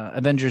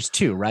Avengers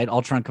 2, right?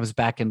 Ultron comes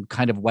back and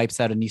kind of wipes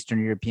out an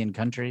Eastern European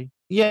country.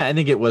 Yeah, I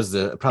think it was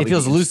probably. It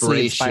feels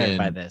loosely inspired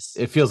by this.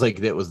 It feels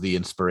like that was the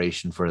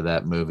inspiration for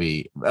that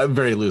movie,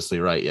 very loosely,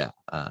 right? Yeah.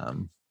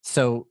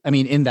 So, I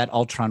mean, in that,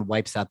 Ultron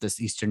wipes out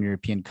this Eastern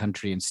European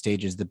country and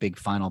stages the big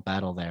final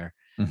battle there.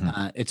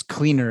 It's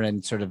cleaner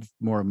and sort of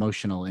more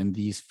emotional in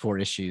these 4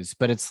 issues,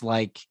 but it's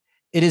like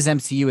it is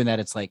MCU in that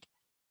it's like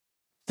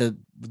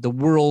the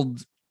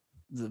world,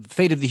 the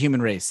fate of the human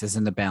race is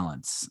in the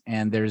balance,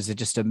 and there's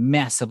just a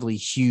massively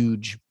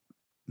huge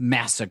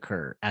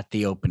massacre at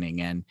the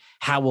opening, and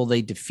how will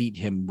they defeat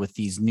him with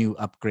these new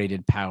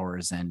upgraded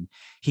powers? And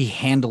he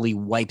handily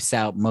wipes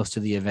out most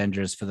of the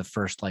Avengers for the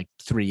first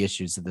 3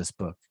 issues of this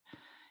book,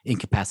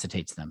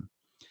 incapacitates them.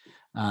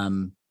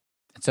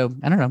 So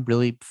I don't know,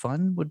 really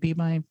fun would be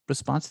my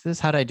response to this.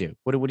 How'd I do?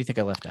 What do you think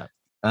I left out?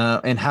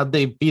 And how'd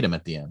they beat him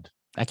at the end?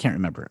 I can't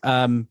remember.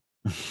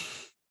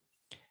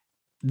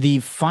 The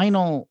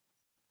final,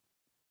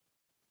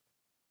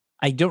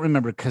 I don't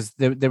remember, because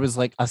there was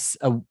like a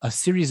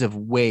series of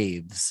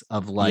waves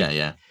of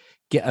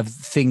of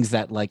things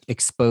that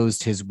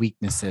exposed his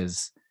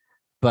weaknesses,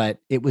 but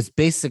it was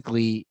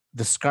basically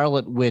the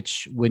Scarlet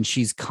Witch, when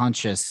she's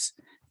conscious,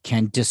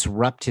 can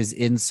disrupt his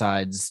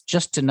insides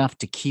just enough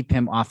to keep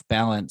him off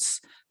balance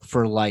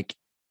for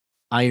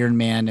Iron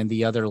Man and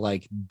the other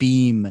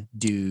beam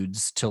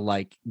dudes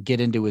to get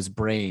into his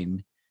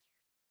brain.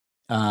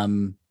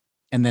 And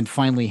then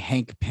finally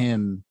Hank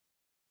Pym,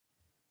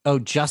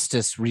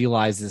 Justice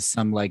realizes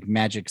some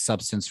magic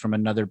substance from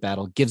another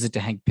battle, gives it to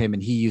Hank Pym,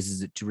 and he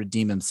uses it to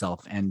redeem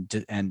himself and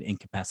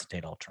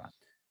incapacitate Ultron.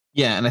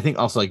 Yeah, and I think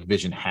also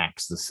Vision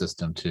hacks the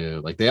system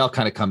too. They all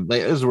kind of come.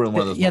 This is one of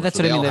those. Yeah, that's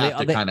what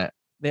I mean.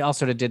 They all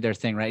sort of did their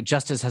thing, right?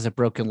 Justice has a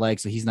broken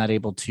leg, so he's not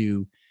able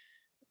to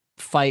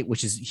fight,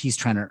 which is he's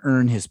trying to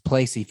earn his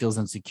place. He feels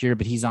insecure,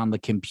 but he's on the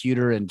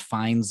computer and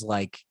finds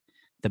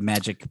the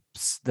magic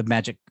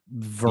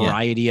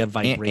variety of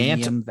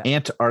vibranium,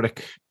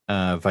 Antarctic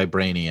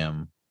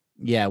vibranium.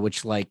 Yeah,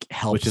 which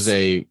helps. Which is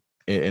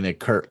in a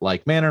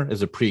Kurt-like manner,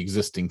 is a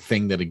pre-existing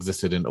thing that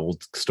existed in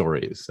old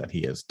stories that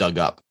he has dug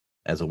up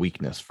as a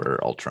weakness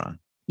for Ultron.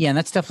 Yeah, and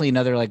that's definitely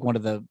another one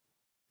of the,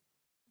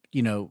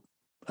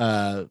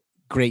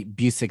 great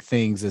Busiek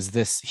things is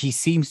this. He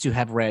seems to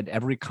have read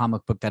every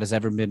comic book that has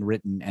ever been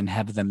written and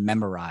have them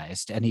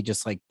memorized, and he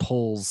just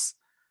pulls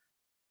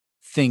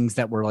things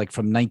that were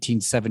from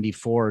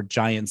 1974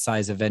 giant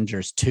size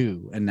Avengers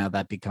 2, and now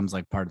that becomes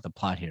part of the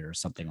plot here or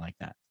something like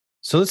that.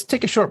 So let's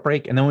take a short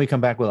break, and then when we come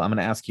back, I'm going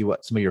to ask you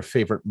what some of your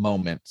favorite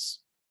moments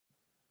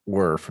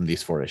were from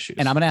these 4 issues,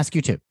 and I'm going to ask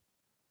you too.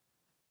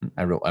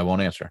 I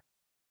won't answer.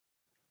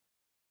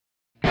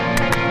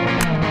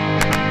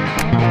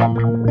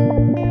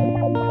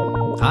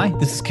 Hi,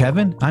 this is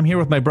Kevin. I'm here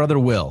with my brother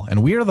Will,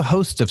 and we are the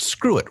hosts of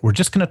Screw It. We're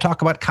just going to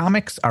talk about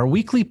comics, our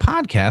weekly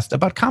podcast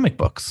about comic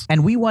books.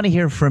 And we want to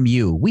hear from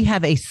you. We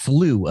have a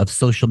slew of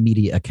social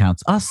media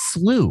accounts, a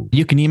slew.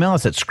 You can email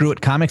us at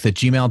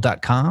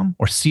screwitcomics@gmail.com,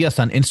 or see us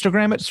on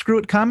Instagram at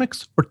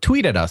screwitcomics, or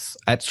tweet at us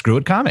at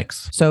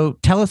screwitcomics. So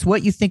tell us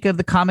what you think of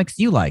the comics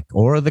you like,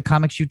 or the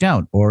comics you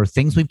don't, or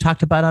things we've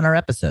talked about on our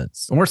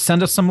episodes. Or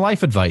send us some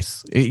life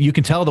advice. You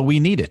can tell that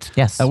we need it.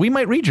 Yes. We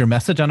might read your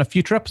message on a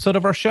future episode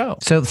of our show.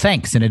 So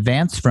thanks in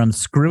advance from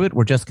Screw It.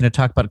 We're just going to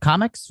talk about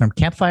comics from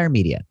Campfire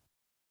Media.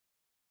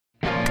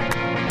 And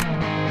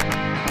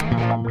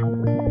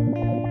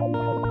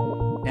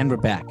we're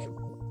back.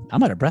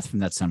 I'm out of breath from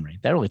that summary.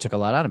 That really took a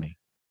lot out of me.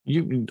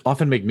 You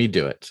often make me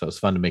do it, so it's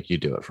fun to make you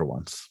do it for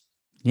once.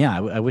 Yeah,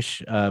 I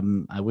wish.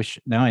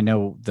 Now I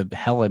know the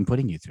hell I'm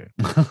putting you through.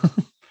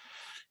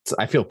 So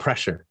I feel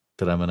pressure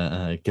that I'm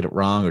gonna get it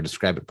wrong or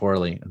describe it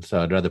poorly, and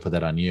so I'd rather put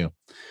that on you.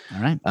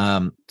 All right.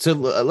 So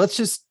let's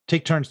just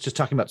take turns just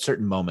talking about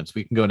certain moments.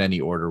 We can go in any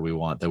order we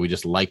want that we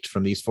just liked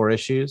from these 4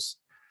 issues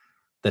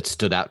that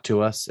stood out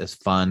to us as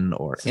fun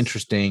or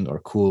interesting or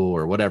cool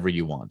or whatever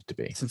you want it to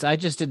be. Since I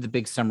just did the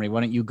big summary,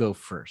 why don't you go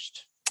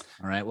first?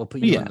 All right, we'll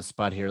put you on the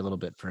spot here a little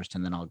bit first,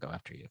 and then I'll go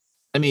after you.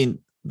 I mean,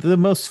 the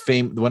most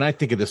famous, when I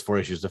think of this 4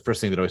 issues, the first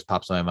thing that always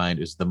pops in my mind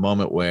is the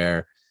moment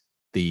where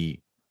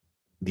the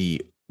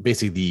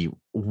basically the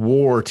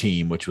war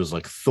team, which was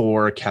like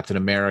Thor, Captain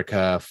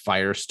America,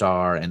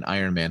 Firestar, and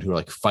Iron Man, who are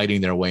like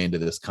fighting their way into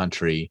this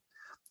country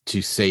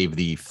to save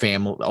the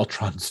family,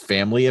 Ultron's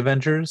family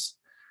Avengers,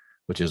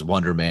 which is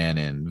Wonder Man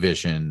and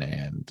Vision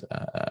and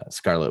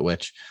Scarlet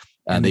Witch.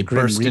 And they the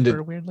Grim burst Reaper,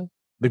 into weirdly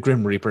the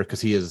Grim Reaper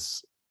because he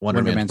is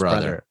Wonder Man's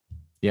brother.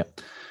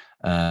 Yep.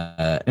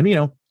 And you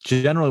know,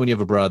 generally when you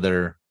have a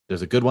brother,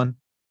 there's a good one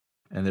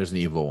and there's an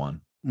evil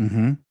one.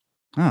 Mm-hmm.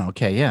 Oh,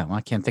 okay. Yeah. Well,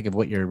 I can't think of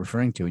what you're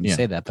referring to when you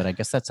say that, but I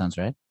guess that sounds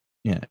right.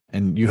 Yeah.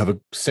 And you have a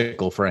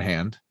sickle for a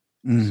hand.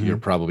 Mm-hmm. So you're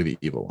probably the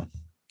evil one.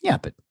 Yeah.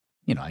 But,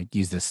 you know, I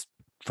use this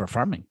for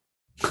farming.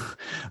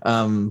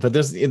 But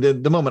there's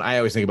the moment I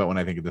always think about when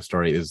I think of the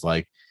story is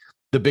like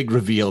the big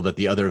reveal that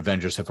the other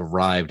Avengers have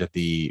arrived at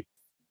the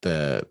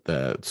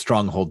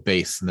stronghold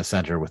base in the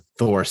center with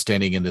Thor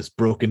standing in this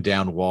broken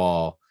down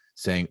wall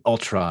saying,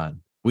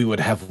 Ultron, we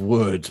would have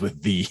words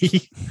with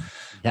thee.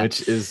 Yeah.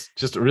 Which is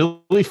just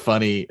really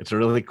funny. It's a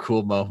really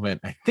cool moment.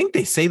 I think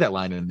they say that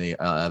line in the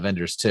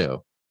Avengers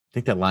too. I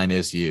think that line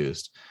is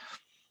used,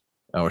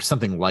 or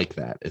something like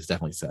that is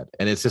definitely said.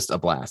 And it's just a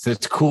blast. And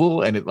it's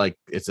cool, and it's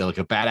like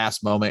a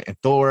badass moment. And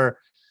Thor,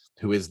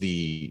 who is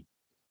the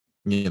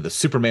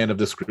Superman of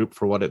this group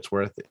for what it's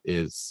worth,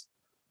 is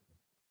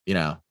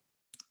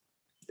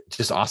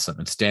just awesome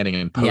and standing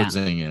and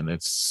posing, and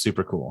it's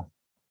super cool.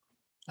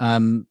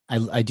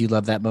 I do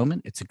love that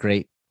moment. It's a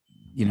great,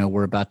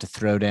 we're about to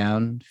throw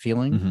down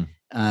feeling.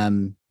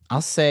 Mm-hmm.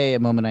 I'll say a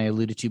moment I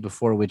alluded to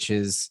before, which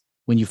is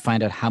when you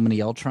find out how many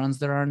Ultrons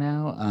there are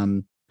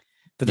now.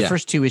 For the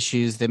first two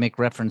issues, they make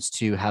reference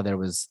to how there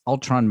was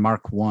Ultron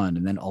Mark 1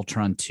 and then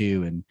Ultron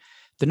 2, and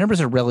the numbers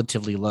are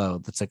relatively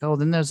low. It's like, oh,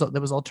 then there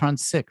was Ultron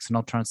 6 and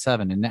Ultron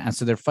 7, and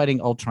so they're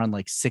fighting Ultron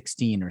like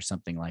 16 or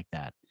something like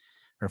that,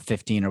 or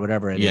 15 or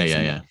whatever it is.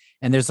 Yeah.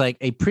 And there's like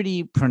a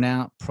pretty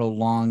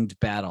prolonged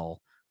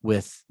battle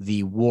with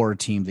the war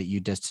team that you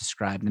just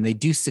described, and they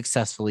do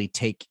successfully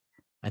take,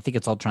 I think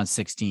it's Ultron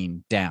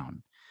 16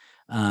 down.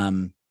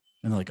 And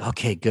they're like,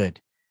 okay,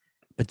 good.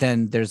 But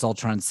then there's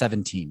Ultron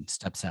 17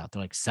 steps out.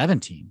 They're like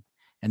 17.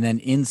 And then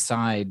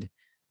inside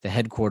the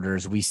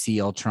headquarters, we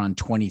see Ultron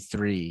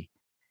 23,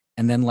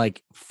 and then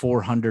like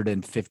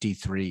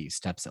 453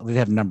 steps out. They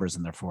have numbers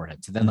on their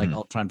forehead. So then like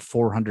Ultron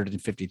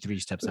 453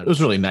 steps out. It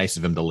was really nice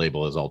of him to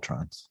label as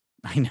Ultrons.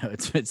 I know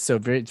it's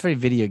very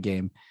video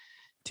game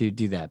to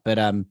do that, but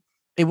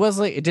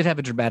it did have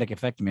a dramatic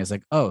effect to me. I was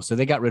like, oh, so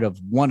they got rid of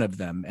one of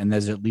them, and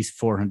there's at least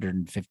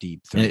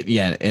 453.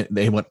 And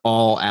they went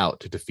all out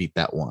to defeat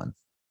that one.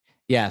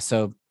 Yeah,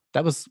 so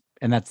that's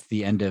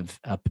the end of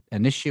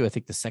an issue. I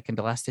think the second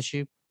to last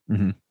issue,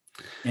 and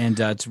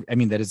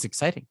that is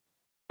exciting.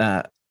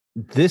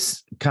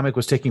 This comic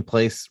was taking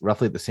place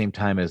roughly at the same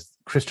time as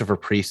Christopher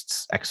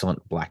Priest's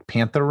excellent Black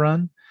Panther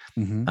run.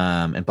 Mm-hmm.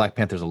 And Black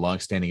Panther's a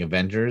long-standing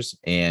Avengers,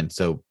 and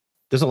so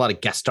there's a lot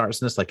of guest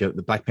stars in this. Like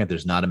the Black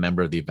Panther's not a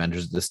member of the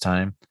Avengers at this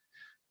time.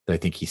 I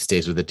think he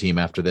stays with the team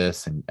after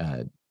this.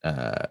 And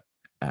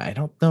I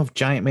don't know if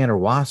Giant Man or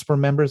Wasp were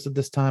members at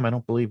this time. I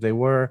don't believe they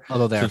were.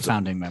 Although they're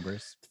founding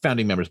members,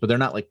 but they're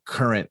not like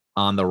current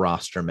on the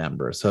roster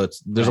members. So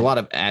there's a lot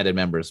of added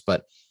members.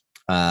 But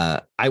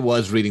I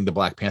was reading the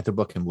Black Panther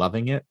book and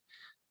loving it.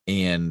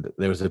 And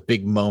there was a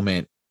big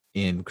moment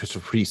in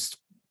Christopher Priest's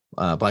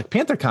Black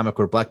Panther comic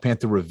where Black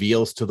Panther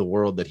reveals to the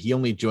world that he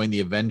only joined the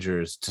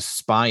Avengers to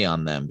spy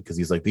on them, because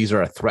he's like, these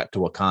are a threat to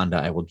Wakanda.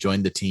 I will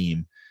join the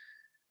team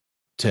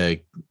to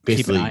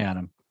basically keep an eye on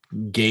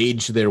them,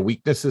 gauge their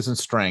weaknesses and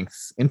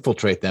strengths,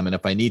 infiltrate them, and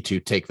if I need to,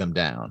 take them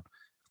down.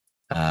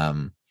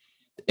 And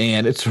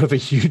it's sort of a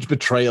huge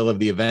betrayal of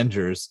the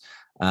Avengers.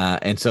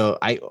 And so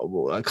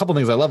a couple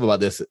things I love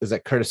about this is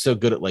that Kurt is so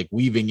good at like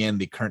weaving in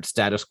the current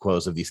status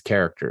quos of these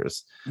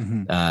characters.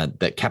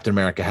 That Captain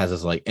America has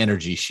his like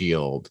energy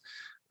shield.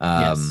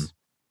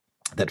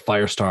 That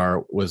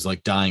Firestar was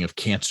like dying of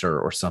cancer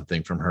or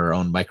something from her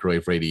own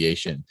microwave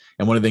radiation.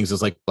 And one of the things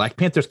is like Black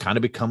Panther's kind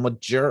of become a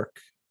jerk.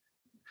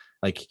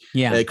 Like,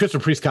 Christopher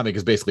Priest comic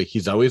is basically,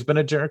 he's always been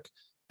a jerk,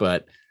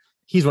 but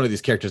he's one of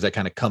these characters that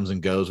kind of comes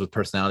and goes with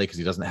personality because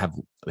he doesn't have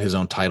his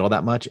own title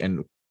that much.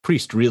 And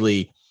Priest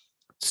really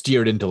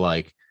steered into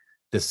like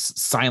this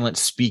silent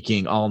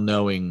speaking, all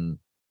knowing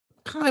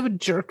kind of a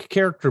jerk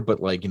character, but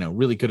like,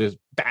 really good as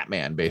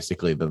Batman,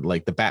 basically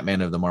the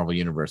Batman of the Marvel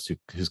universe,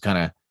 who's kind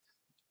of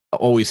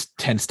always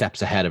 10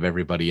 steps ahead of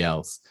everybody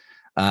else.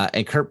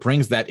 And Kurt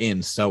brings that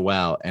in so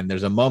well. And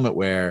there's a moment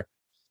where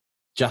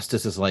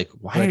Justice is like,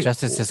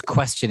 Justice is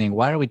questioning,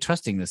 why are we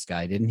trusting this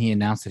guy? Didn't he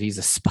announce that he's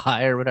a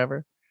spy or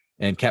whatever?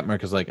 And Captain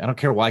America's like, I don't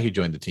care why he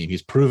joined the team.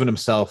 He's proven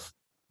himself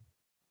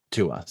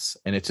to us.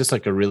 And it's just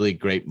like a really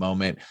great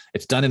moment.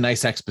 It's done in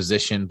nice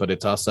exposition, but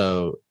it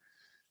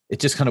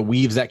just kind of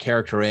weaves that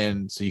character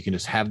in. So you can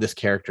just have this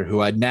character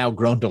who I'd now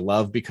grown to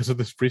love because of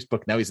this Priest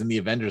book. Now he's in the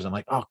Avengers. I'm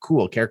like, oh,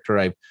 cool. Character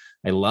I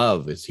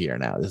love is here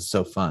now. This is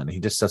so fun. He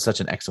just does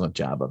such an excellent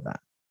job of that.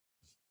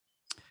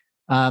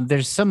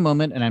 There's some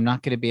moment, and I'm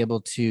not going to be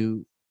able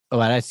to Oh,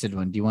 I did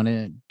one. Do you want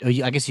to? Oh,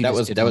 I guess you That just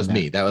was did that one was there.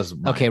 me. That was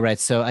mine. Okay, right.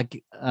 So Did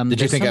you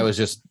there's think I some- was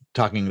just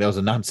talking? That was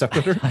a non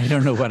sequitur. I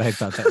don't know what I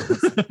thought that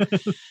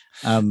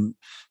was.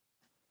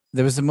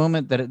 There was a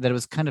moment that it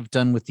was kind of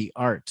done with the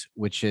art,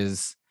 which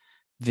is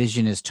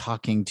Vision is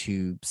talking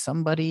to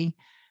somebody,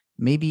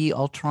 maybe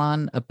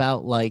Ultron,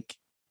 about like,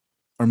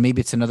 or maybe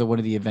it's another one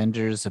of the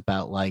Avengers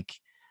about like,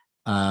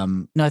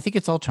 no, I think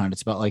it's Ultron.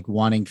 It's about like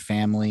wanting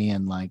family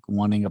and like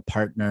wanting a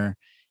partner.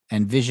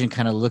 And Vision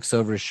kind of looks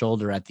over his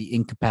shoulder at the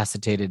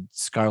incapacitated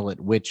Scarlet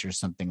Witch or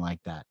something like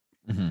that,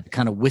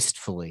 kind of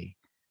wistfully.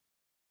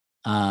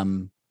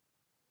 And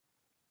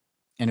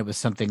it was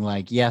something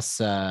like,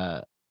 yes,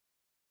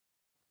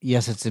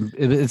 it's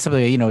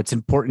something, you know, it's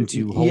important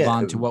to hold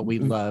on to what we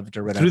loved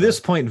or whatever. Through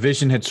this point,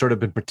 Vision had sort of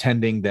been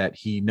pretending that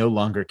he no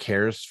longer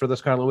cares for the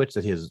Scarlet Witch,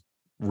 that his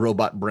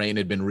robot brain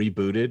had been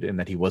rebooted and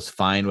that he was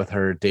fine with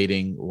her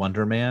dating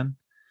Wonder Man.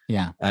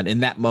 Yeah. And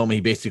in that moment,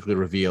 he basically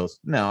reveals,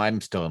 no, I'm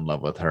still in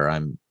love with her.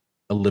 I'm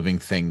a living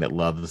thing that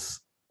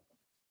loves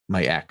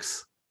my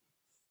ex.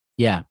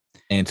 Yeah.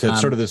 And so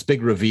it's sort of this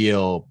big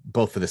reveal,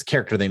 both for this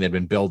character thing they'd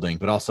been building,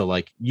 but also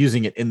like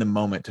using it in the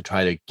moment to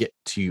try to get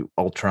to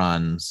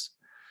Ultron's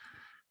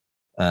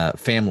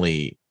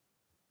family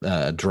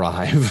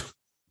drive.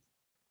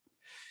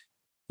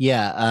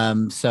 Yeah.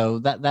 So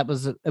that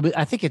was,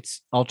 I think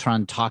it's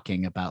Ultron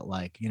talking about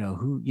like, you know,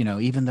 who, you know,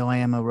 even though I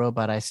am a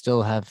robot, I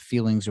still have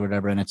feelings or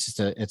whatever. And it's just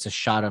it's a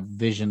shot of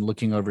Vision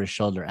looking over his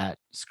shoulder at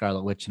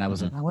Scarlet Witch. And I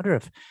was like, I wonder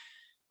if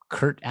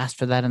Kurt asked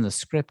for that in the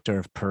script or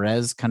if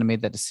Perez kind of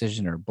made that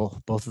decision or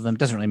both of them.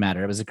 Doesn't really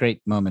matter. It was a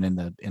great moment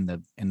in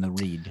the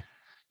read.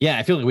 Yeah.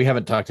 I feel like we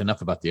haven't talked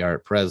enough about the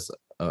art. Perez,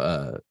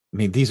 I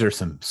mean, these are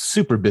some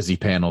super busy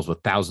panels with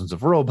thousands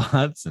of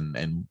robots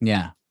and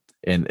yeah.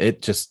 And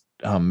it just,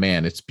 oh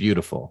man, it's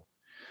beautiful.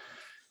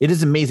 It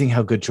is amazing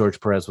how good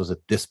George Perez was at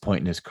this point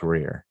in his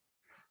career.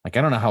 Like,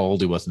 I don't know how old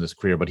he was in his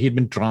career, but he'd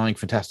been drawing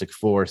Fantastic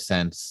Four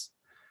since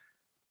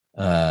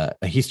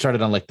he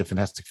started on like the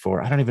Fantastic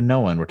Four. I don't even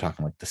know when. We're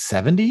talking like the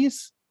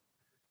 70s.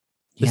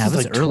 Yeah, this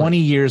is like early. 20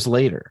 years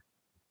later.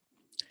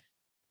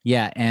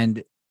 Yeah,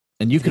 and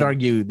you could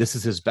argue this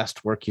is his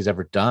best work he's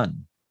ever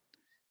done.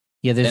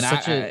 Yeah, there's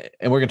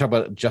and we're gonna talk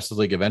about Justice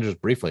League Avengers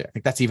briefly. I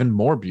think that's even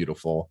more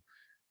beautiful.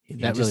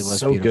 That really was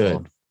so beautiful.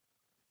 Good.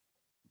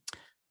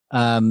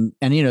 And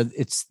you know,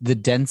 it's the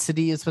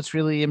density is what's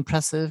really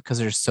impressive because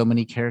there's so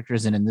many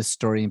characters, and in this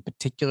story in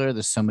particular,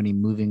 there's so many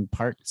moving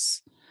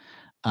parts,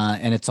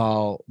 and it's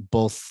all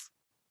both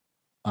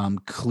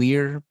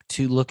clear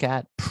to look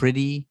at,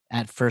 pretty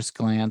at first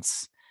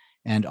glance,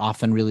 and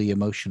often really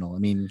emotional. I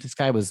mean, this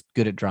guy was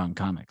good at drawing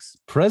comics.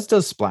 Perez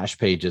does splash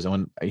pages,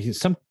 and when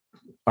some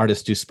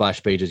artists do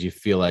splash pages, you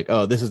feel like,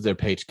 oh, this is their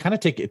page. Kind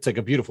of it's like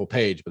a beautiful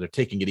page, but they're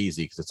taking it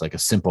easy because it's like a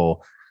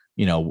simple,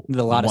 you know, with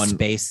a lot of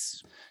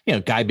space. You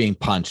know, guy being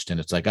punched, and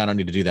it's like, I don't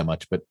need to do that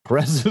much. But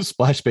Perez's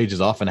splash pages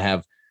often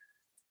have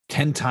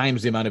 10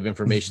 times the amount of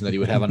information that he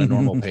would have on a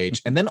normal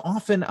page. And then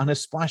often on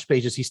his splash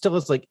pages, he still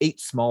has like 8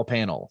 small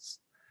panels.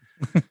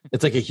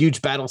 It's like a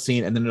huge battle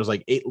scene, and then there's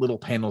like 8 little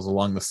panels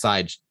along the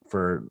side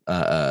for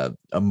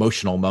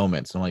emotional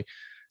moments. And I'm like,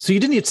 so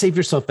you didn't even save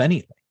yourself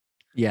anything.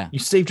 Yeah. You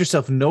saved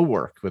yourself no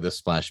work with a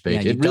splash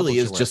page. Yeah, it really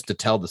is just to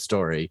tell the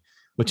story,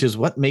 which is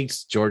what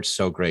makes George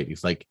so great.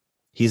 He's like,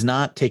 he's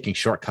not taking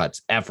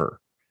shortcuts ever.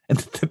 And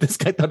this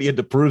guy thought he had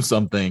to prove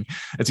something,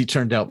 as he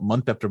turned out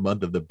month after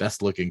month of the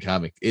best looking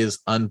comic, is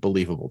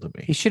unbelievable to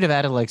me. He should have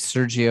added like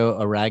Sergio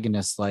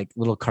Aragonés, like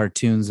little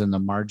cartoons in the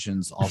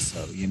margins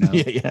also, you know,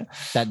 yeah.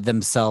 that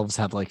themselves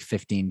have like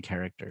 15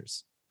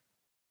 characters.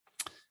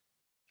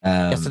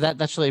 So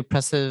that's really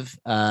impressive.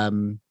 I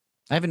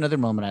have another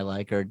moment I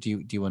like, or do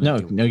you want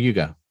to? No, you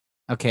go.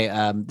 Okay.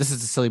 This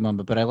is a silly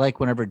moment, but I like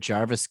whenever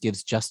Jarvis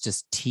gives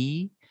Justice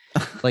tea.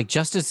 Like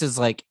Justice is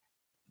like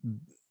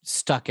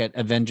stuck at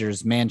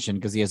Avengers Mansion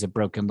because he has a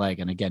broken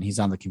leg, and again, he's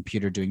on the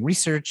computer doing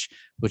research,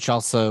 which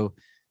also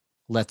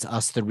lets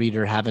us, the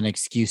reader, have an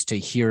excuse to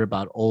hear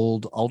about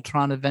old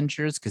Ultron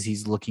Avengers because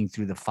he's looking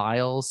through the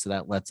files. So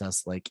that lets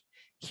us like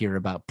hear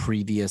about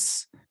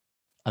previous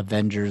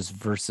Avengers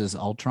versus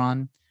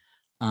Ultron.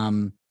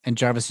 And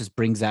Jarvis just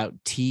brings out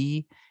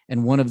tea.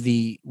 And one of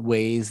the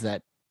ways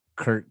that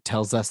Kurt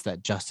tells us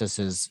that Justice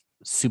is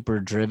super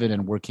driven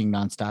and working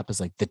nonstop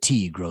is like, the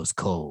tea grows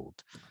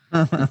cold.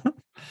 I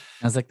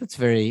was like, that's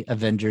very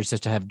Avengers,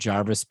 just to have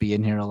Jarvis be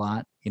in here a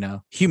lot, you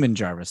know, human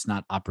Jarvis,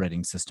 not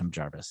operating system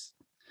Jarvis.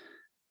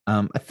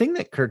 A thing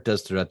that Kurt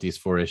does throughout these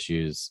 4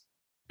 issues,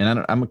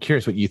 and I'm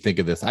curious what you think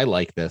of this. I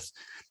like this,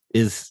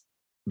 is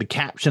the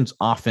captions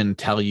often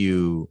tell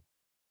you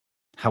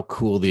how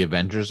cool the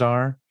Avengers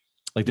are.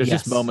 Like there's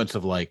just moments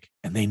of like,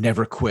 and they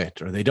never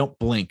quit, or they don't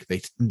blink.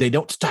 They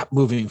don't stop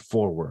moving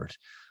forward.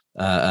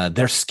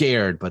 They're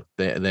scared, but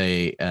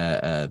they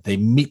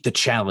meet the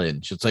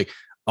challenge. It's like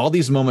all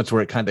these moments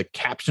where it kind of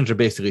captions are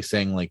basically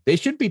saying like they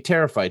should be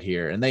terrified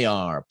here, and they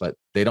are, but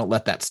they don't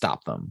let that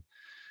stop them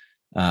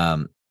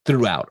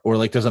throughout. Or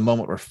like there's a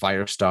moment where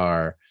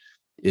Firestar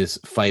is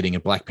fighting,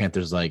 and Black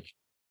Panther's like,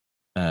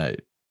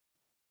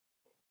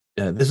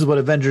 this is what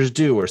Avengers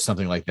do, or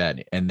something like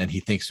that. And then he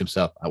thinks to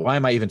himself, why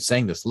am I even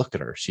saying this? Look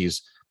at her.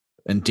 She's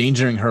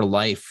endangering her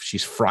life.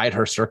 She's fried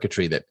her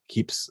circuitry that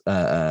keeps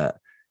her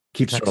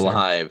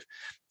alive,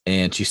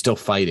 and she's still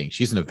fighting.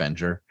 She's an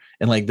Avenger.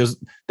 And like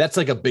that's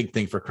like a big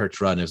thing for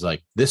Kurt's run, is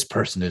like, this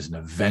person is an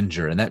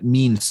Avenger, and that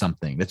means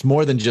something. That's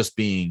more than just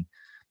being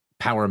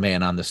Power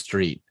Man on the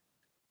street.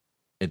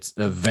 It's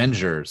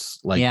Avengers,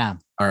 like,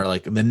 are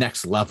like the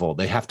next level.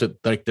 They have to,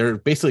 like, they're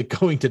basically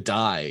going to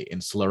die in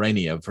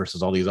Slorania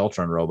versus all these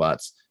Ultron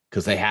robots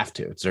because they have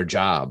to. It's their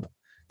job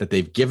that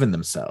they've given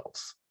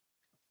themselves.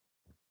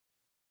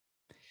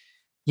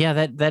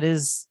 Yeah, that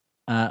is.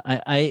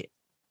 I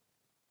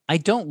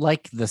don't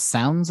like the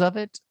sounds of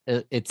it.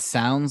 It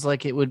sounds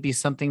like it would be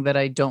something that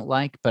I don't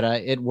like, but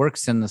it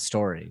works in the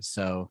story.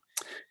 So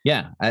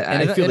yeah,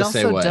 I feel the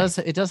same way.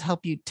 It does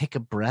help you take a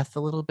breath a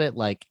little bit.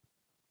 Like,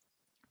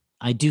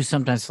 I do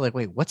sometimes feel like,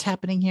 wait, what's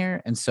happening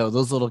here? And so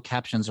those little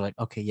captions are like,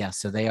 okay, yeah.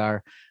 So they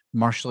are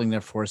marshaling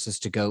their forces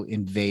to go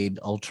invade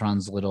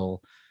Ultron's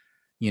little,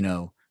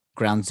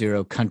 ground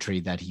zero country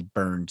that he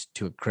burned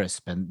to a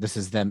crisp. And this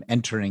is them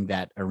entering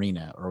that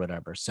arena or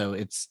whatever. So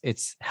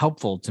it's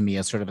helpful to me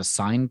as sort of a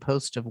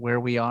signpost of where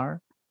we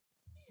are.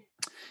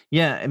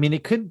 Yeah. I mean,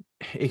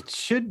 it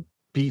should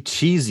be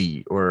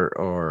cheesy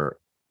or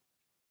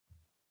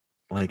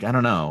like, I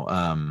don't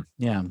know.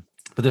 Yeah.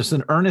 But there's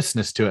an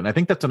earnestness to it. And I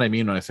think that's what I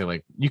mean when I say,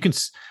 like, you can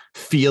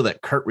feel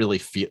that Kurt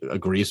really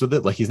agrees with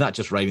it. Like, he's not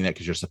just writing that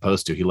because you're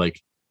supposed to.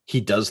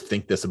 He does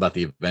think this about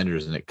the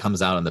Avengers, and it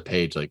comes out on the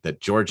page, like, that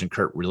George and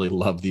Kurt really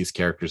love these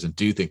characters and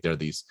do think they're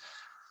these.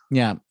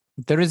 Yeah.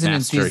 There is an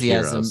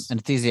heroes.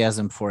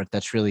 enthusiasm for it.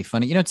 That's really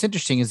funny. It's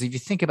interesting is if you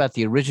think about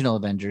the original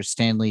Avengers,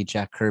 Stan Lee,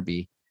 Jack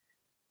Kirby,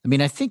 I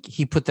mean, I think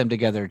he put them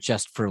together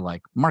just for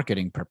like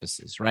marketing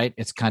purposes, right?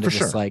 It's kind of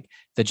just like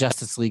the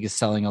Justice League is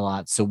selling a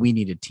lot, so we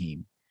need a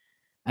team.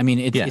 I mean,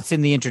 it's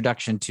in the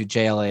introduction to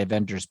JLA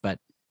Avengers, but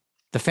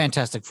the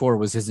Fantastic Four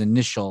was his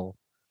initial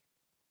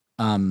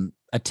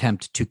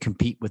attempt to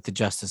compete with the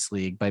Justice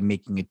League by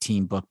making a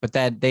team book, but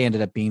that they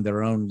ended up being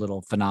their own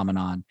little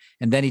phenomenon.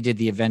 And then he did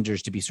the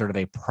Avengers to be sort of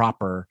a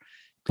proper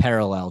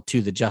parallel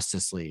to the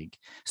Justice League.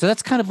 So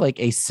that's kind of like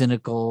a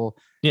cynical,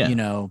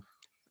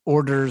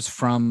 orders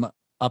from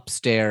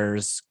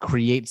upstairs,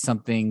 create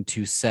something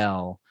to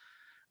sell.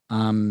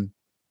 And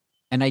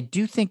I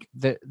do think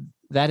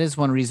that is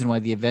one reason why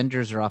the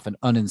Avengers are often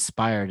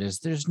uninspired, is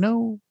there's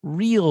no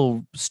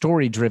real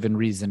story-driven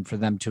reason for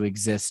them to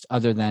exist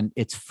other than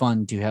it's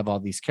fun to have all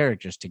these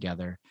characters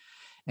together.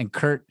 And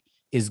Kurt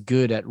is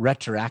good at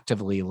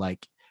retroactively,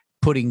 like,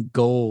 putting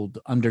gold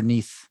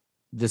underneath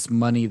this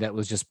money that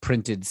was just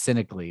printed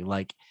cynically.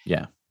 Like,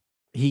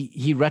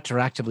 he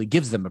retroactively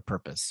gives them a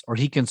purpose, or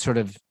he can sort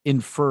of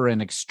infer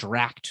and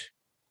extract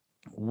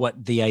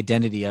what the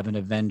identity of an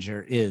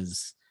Avenger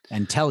is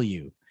and tell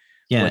you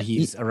what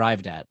he's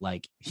arrived at.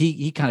 Like,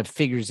 he kind of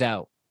figures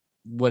out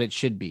what it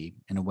should be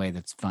in a way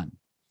that's fun.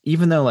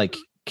 Even though, like,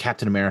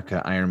 Captain America,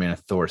 Iron Man, and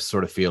Thor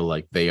sort of feel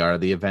like they are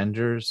the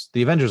Avengers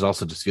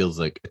also just feels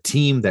like a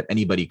team that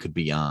anybody could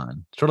be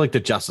on. Sort of like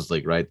the Justice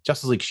League, right?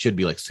 Justice League should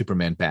be like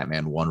Superman,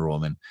 Batman, Wonder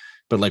Woman.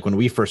 But like when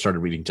we first started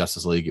reading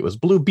Justice League, it was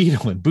Blue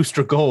Beetle and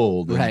Booster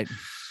Gold. Right.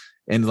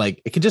 And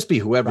like, it can just be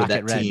whoever Rocket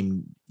that Red.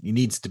 team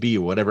needs to be,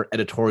 whatever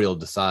editorial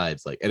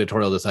decides. Like,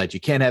 editorial decides you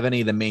can't have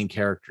any of the main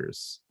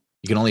characters.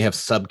 You can only have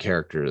sub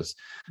characters.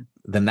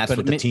 Then that's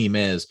what the team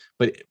is.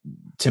 But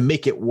to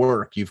make it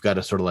work, you've got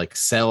to sort of like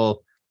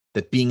sell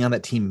that being on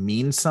that team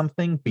means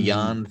something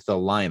beyond the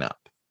lineup.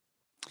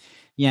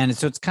 Yeah, and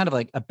so it's kind of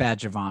like a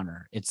badge of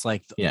honor. It's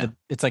like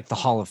it's like the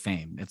Hall of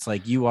Fame. It's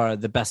like you are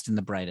the best and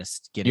the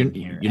brightest. Get in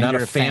here. You're not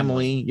a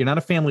family. You're not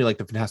a family like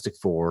the Fantastic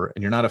Four,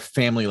 and you're not a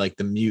family like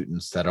the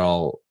mutants that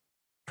all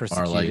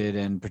persecuted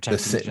and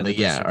protected each other.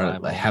 Yeah,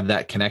 or have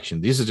that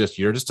connection.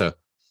 You're just a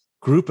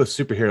group of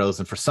superheroes,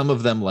 and for some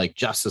of them, like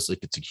Justice League,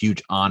 it's a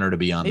huge honor to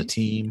be on the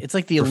team. It's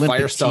like the for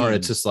Olympic Firestar team.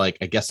 It's just like,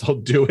 I guess I'll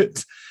do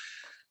it.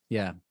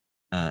 Yeah.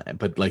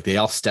 But like, they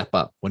all step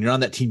up. When you're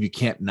on that team, you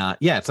can't not.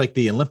 Yeah, it's like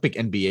the Olympic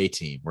NBA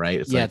team, right?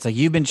 It's like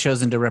you've been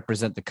chosen to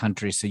represent the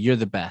country, so you're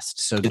the best.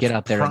 So get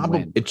out there and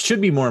win. It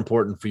should be more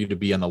important for you to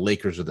be on the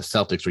Lakers or the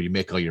Celtics, where you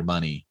make all your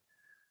money.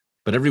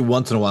 But every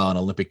once in a while, an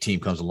Olympic team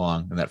comes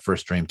along, and that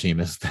first dream team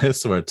is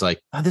this, where it's like,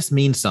 this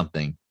means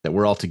something, that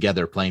we're all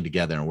together playing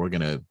together, and we're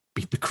gonna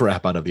beat the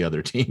crap out of the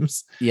other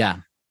teams. Yeah.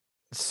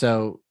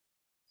 So,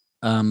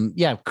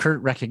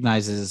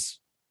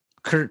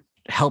 Kurt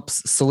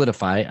helps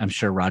solidify. I'm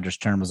sure Roger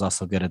Stern was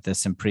also good at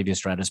this in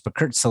previous writers, but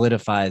Kurt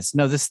solidifies,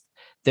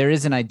 there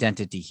is an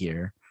identity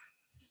here.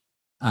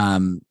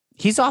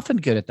 He's often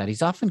good at that.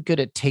 He's often good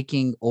at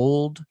taking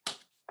old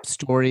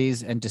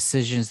stories and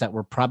decisions that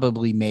were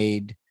probably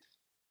made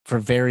for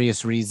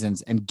various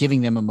reasons and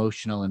giving them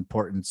emotional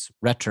importance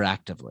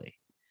retroactively.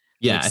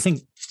 Yeah, like I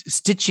think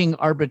stitching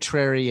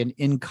arbitrary and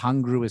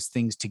incongruous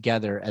things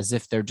together as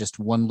if they're just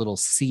one little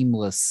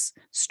seamless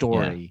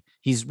story. Yeah.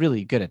 He's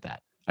really good at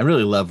that. I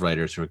really love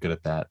writers who are good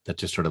at that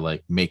just sort of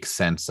like make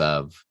sense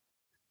of,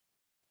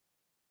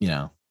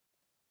 what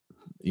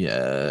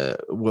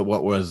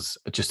was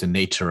just the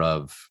nature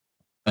of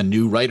a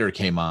new writer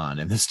came on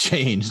and this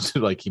changed.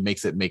 Like he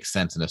makes it make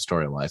sense in a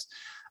story wise.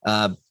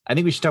 I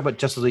think we should talk about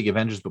Justice League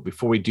Avengers, but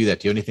before we do that,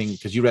 do you have anything,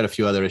 because you read a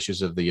few other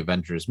issues of the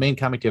Avengers main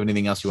comic, do you have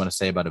anything else you want to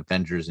say about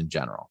Avengers in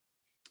general?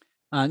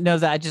 No,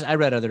 I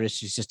read other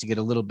issues just to get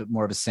a little bit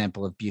more of a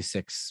sample of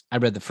Busiek's. I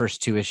read the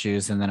first 2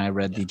 issues, and then I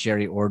read the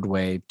Jerry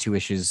Ordway 2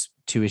 issues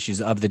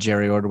of the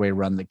Jerry Ordway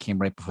run that came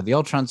right before the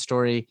Ultron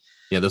story.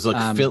 Yeah, there's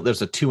like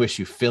there's a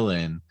 2-issue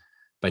fill-in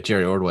by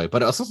Jerry Ordway,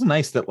 but it's also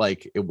nice that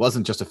like it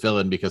wasn't just a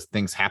fill-in because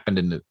things happened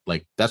in it.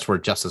 Like that's where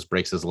Justice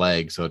breaks his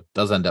leg, so it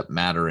does end up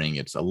mattering.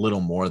 It's a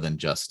little more than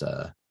just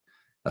a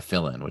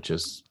fill-in, which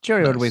is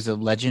Jerry nice. Ordway's a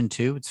legend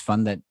too. It's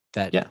fun that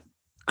yeah.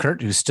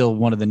 Kurt, who's still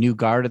one of the new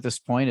guard at this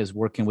point, is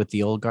working with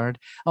the old guard.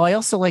 Oh, I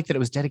also like that it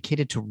was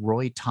dedicated to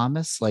Roy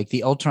Thomas. Like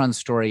the Ultron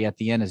story at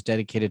the end is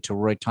dedicated to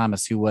Roy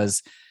Thomas, who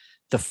was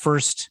the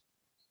first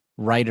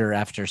writer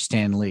after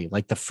Stan Lee,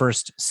 like the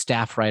first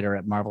staff writer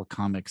at Marvel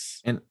Comics.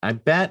 And I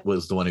bet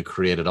was the one who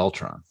created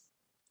Ultron.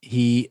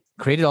 He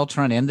created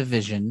Ultron and the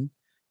Vision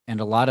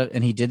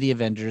and he did the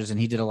Avengers and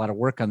he did a lot of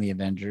work on the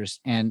Avengers.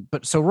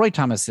 So Roy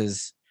Thomas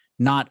is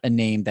not a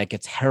name that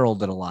gets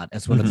heralded a lot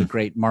as one of the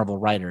great Marvel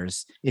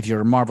writers. If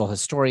you're a Marvel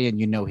historian,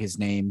 you know his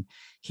name.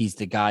 He's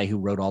the guy who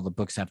wrote all the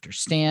books after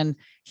Stan.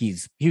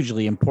 He's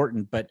hugely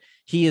important, but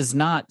he is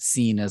not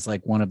seen as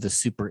like one of the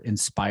super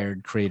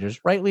inspired creators,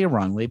 rightly or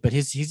wrongly, but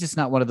he's just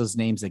not one of those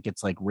names that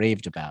gets like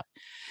raved about.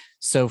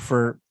 So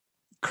for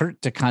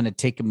Kurt to kind of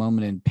take a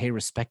moment and pay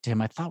respect to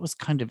him, I thought was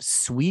kind of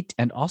sweet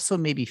and also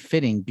maybe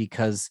fitting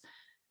because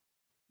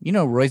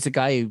Roy's a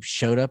guy who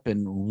showed up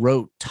and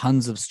wrote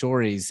tons of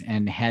stories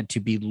and had to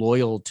be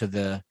loyal to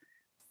the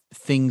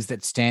things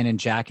that Stan and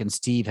Jack and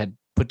Steve had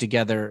put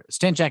together.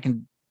 Stan, Jack,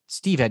 and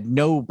Steve had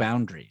no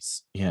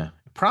boundaries. Yeah,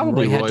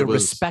 probably Roy had to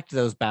respect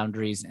those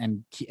boundaries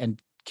and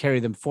carry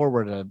them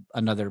forward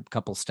another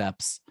couple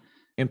steps.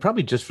 And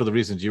probably just for the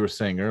reasons you were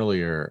saying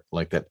earlier,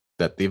 like that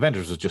the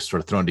Avengers was just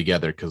sort of thrown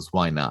together because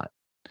why not?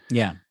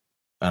 Yeah.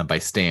 By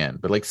Stan,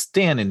 but like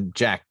Stan and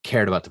Jack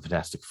cared about the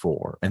Fantastic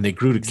Four, and they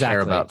grew to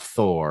care about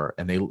Thor,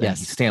 and and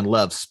Stan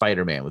loved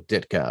Spider-Man with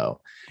Ditko,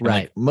 and right?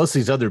 Like most of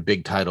these other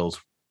big titles,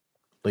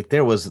 like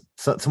there was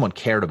someone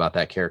cared about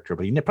that character,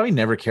 but he probably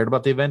never cared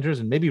about the Avengers,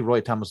 and maybe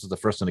Roy Thomas was the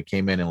first one that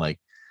came in and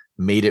like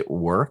made it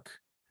work.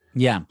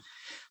 Yeah,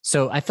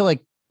 so I feel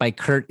like by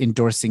Kurt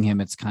endorsing him,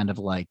 it's kind of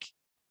like,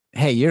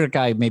 hey, you're a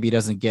guy maybe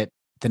doesn't get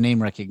the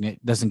name recognition,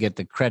 doesn't get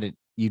the credit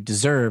you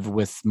deserve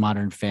with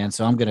modern fans.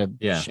 So I'm going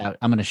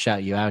to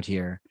shout you out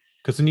here.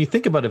 Because when you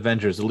think about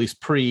Avengers, at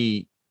least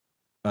pre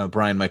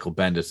Brian Michael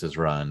Bendis's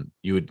run,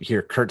 you would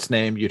hear Kurt's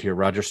name, you'd hear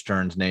Roger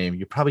Stern's name,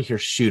 you probably hear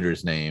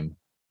Shooter's name.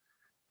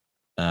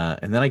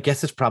 And then I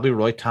guess it's probably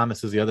Roy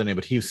Thomas is the other name,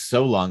 but he was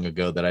so long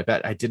ago that I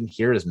bet I didn't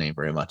hear his name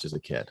very much as a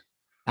kid.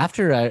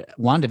 After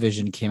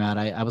WandaVision came out,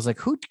 I was like,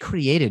 who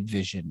created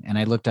Vision? And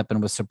I looked up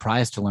and was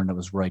surprised to learn it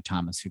was Roy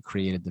Thomas who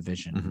created the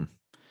Vision.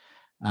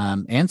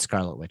 And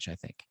Scarlet Witch, I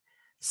think.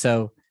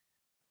 So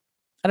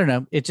I don't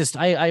know. It just,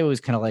 I always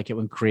kind of like it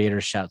when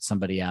creators shout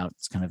somebody out.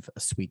 It's kind of a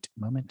sweet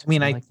moment. I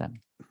mean, I like that.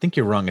 I think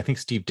you're wrong. I think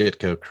Steve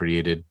Ditko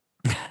created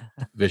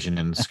Vision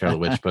and Scarlet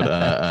Witch,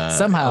 but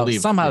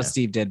somehow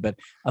Steve did, but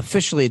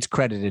officially it's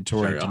credited to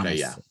Roy Thomas. Okay,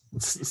 yeah.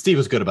 Steve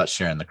was good about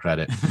sharing the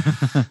credit.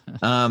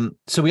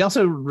 So we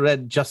also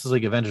read Justice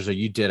League Avengers, or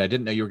you did. I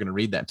didn't know you were going to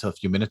read that until a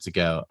few minutes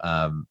ago.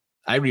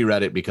 I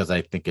reread it because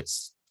I think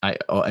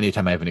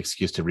anytime I have an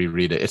excuse to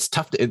reread it, it's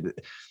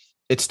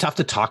tough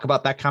to talk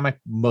about that comic,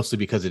 mostly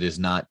because it is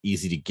not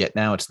easy to get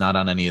now. It's not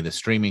on any of the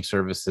streaming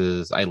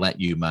services. I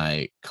lent you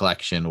my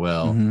collection,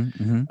 Will.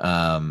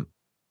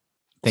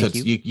 Thank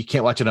you. You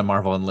can't watch it on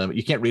Marvel Unlimited.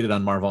 You can't read it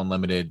on Marvel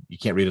Unlimited. You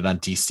can't read it on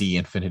DC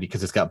Infinity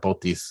because it's got both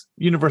these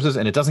universes,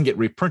 and it doesn't get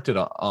reprinted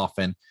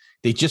often.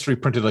 They just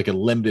reprinted like a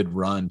limited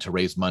run to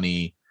raise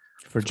money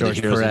for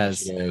George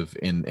Perez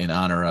in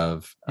honor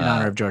of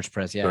George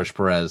Perez. Yeah, George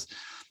Perez.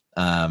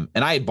 And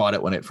I had bought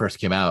it when it first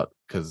came out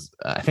because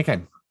I think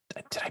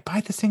did I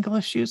buy the single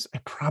issues? I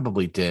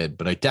probably did,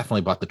 but I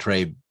definitely bought the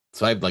trade.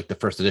 So I have like the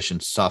first edition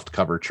soft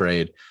cover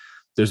trade.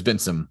 There's been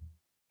some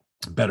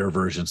better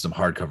versions, some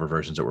hardcover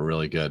versions that were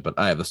really good, but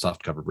I have the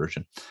soft cover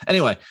version.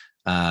 Anyway,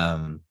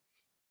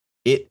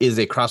 it is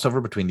a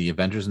crossover between the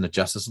Avengers and the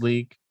Justice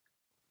League.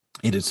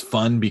 It is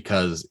fun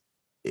because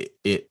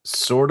it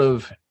sort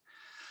of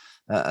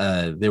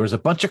there was a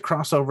bunch of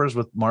crossovers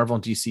with Marvel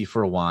and DC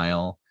for a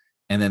while,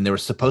 and then there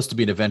was supposed to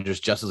be an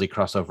Avengers Justice League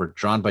crossover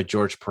drawn by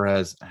George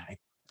Perez. I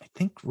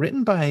think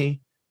written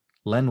by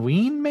Len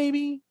Wein,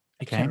 maybe.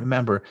 I can't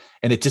remember.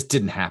 And it just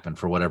didn't happen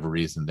for whatever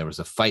reason. There was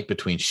a fight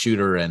between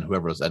Shooter and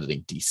whoever was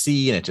editing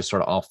DC, and it just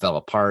sort of all fell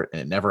apart,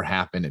 and it never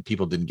happened, and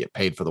people didn't get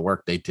paid for the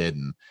work they did.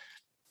 And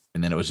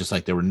then it was just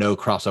like there were no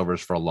crossovers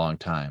for a long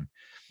time.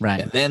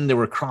 Right. And then there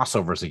were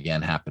crossovers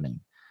again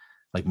happening.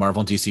 Like Marvel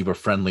and DC were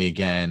friendly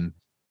again.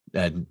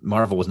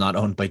 Marvel was not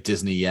owned by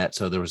Disney yet,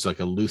 so there was like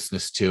a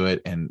looseness to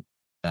it. And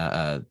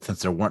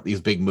since there weren't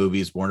these big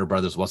movies, Warner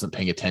Brothers wasn't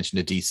paying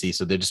attention to DC,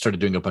 so they just started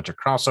doing a bunch of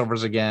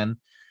crossovers again.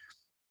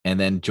 And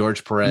then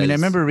George Perez. I mean, I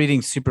remember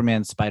reading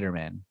Superman,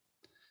 Spider-Man.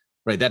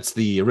 Right, that's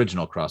the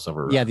original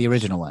crossover. Yeah, the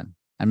original one.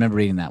 I remember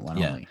reading that one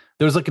Yeah. only.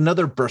 There was like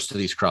another burst of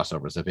these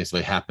crossovers that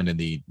basically happened in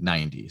the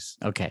 90s.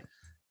 Okay.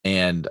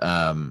 And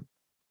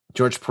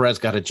George Perez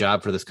got a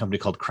job for this company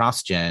called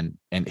CrossGen,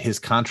 and his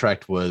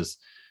contract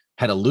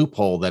had a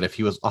loophole that if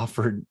he was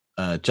offered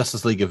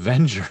Justice League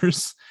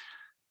Avengers,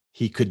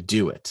 he could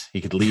do it.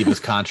 He could leave his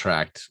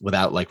contract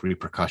without like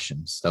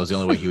repercussions. That was the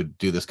only way he would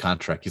do this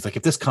contract. He's like,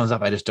 if this comes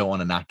up, I just don't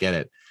want to not get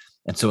it.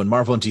 And so when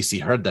Marvel and DC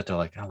heard that, they're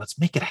like, oh, let's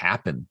make it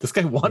happen. This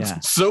guy wants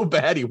it so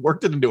bad. He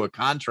worked it into a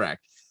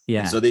contract.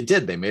 Yeah. And so they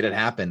did. They made it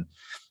happen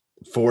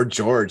for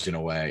George in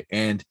a way.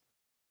 And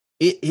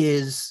it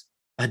is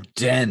a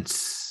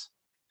dense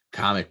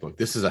comic book.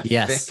 This is a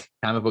thick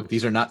comic book.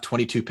 These are not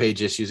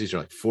 22-page issues. These are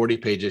like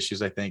 40-page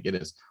issues, I think. It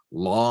is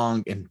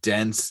long and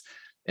dense.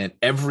 And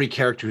every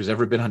character who's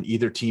ever been on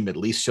either team at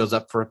least shows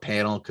up for a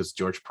panel because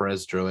George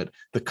Perez drew it.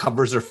 The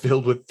covers are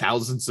filled with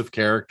thousands of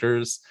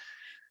characters.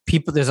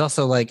 There's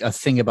also like a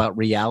thing about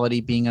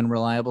reality being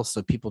unreliable.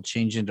 So people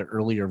change into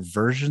earlier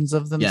versions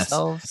of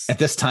themselves. Yes. At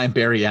this time,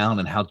 Barry Allen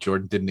and Hal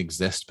Jordan didn't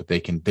exist, but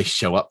they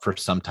show up for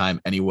some time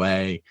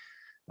anyway.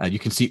 You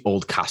can see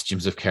old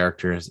costumes of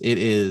characters. It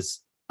is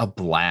a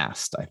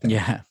blast, I think.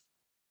 Yeah.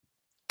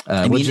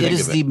 I mean,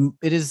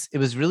 it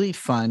was really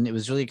fun. It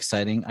was really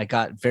exciting. I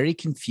got very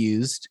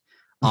confused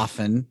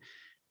often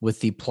with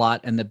the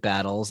plot and the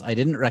battles. I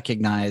didn't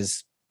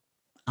recognize,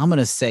 I'm going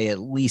to say, at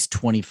least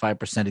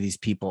 25% of these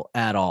people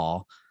at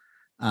all.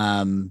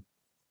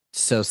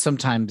 So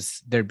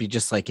sometimes there'd be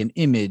just like an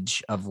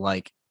image of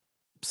like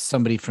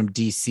somebody from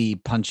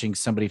DC punching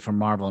somebody from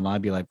Marvel. And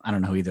I'd be like, I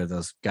don't know who either of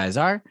those guys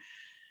are.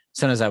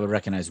 Sometimes I would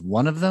recognize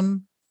one of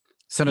them.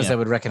 Sometimes I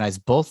would recognize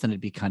both, and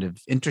it'd be kind of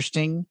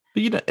interesting.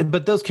 But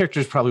but those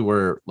characters probably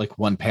were like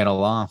one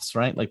panel offs,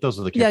 right? Like those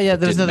are the characters. Yeah. That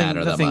There's didn't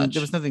matter that much.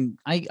 There was nothing.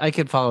 I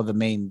could follow the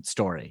main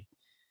story.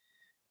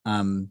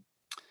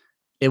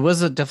 It was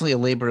definitely a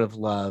labor of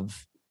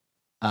love.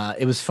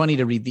 It was funny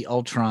to read the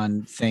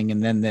Ultron thing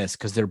and then this,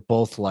 because they're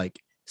both like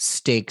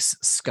stakes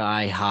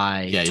sky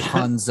high,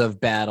 tons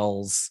of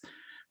battles,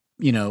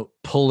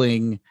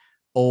 pulling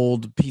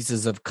old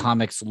pieces of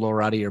comics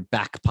lore out of your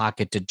back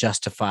pocket to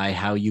justify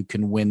how you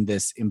can win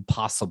this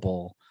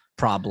impossible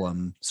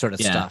problem sort of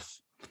stuff.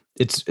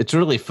 It's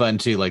really fun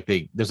too. Like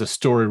there's a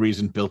story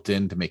reason built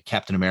in to make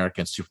Captain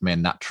America and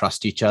Superman not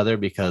trust each other,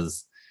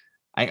 because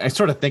I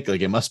sort of think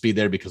like it must be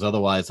there, because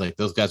otherwise like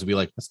those guys would be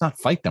like, let's not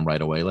fight them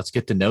right away. Let's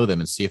get to know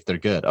them and see if they're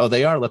good. Oh,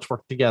 they are. Let's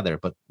work together.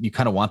 But you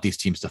kind of want these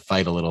teams to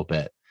fight a little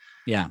bit.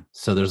 Yeah.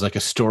 So there's like a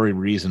story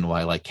reason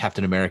why like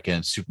Captain America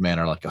and Superman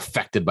are like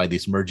affected by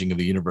these merging of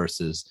the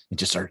universes and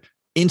just are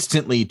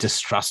instantly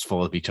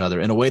distrustful of each other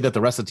in a way that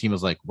the rest of the team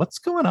is like, what's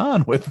going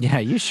on with? Yeah.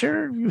 You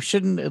sure you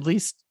shouldn't at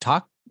least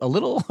talk a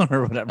little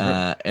or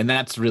whatever? And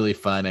that's really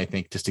fun, I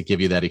think, just to give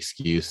you that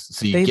excuse.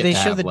 So you get to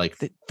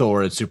have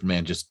Thor and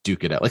Superman just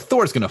duke it out. Like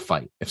Thor's going to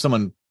fight. If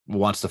someone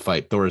wants to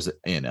fight, Thor's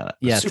in on it.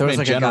 Yeah. Thor's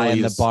like a guy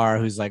in the bar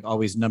who's like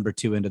always number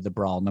 2 into the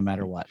brawl, no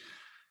matter what.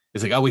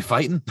 He's like, are we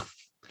fighting?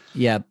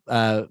 Yeah.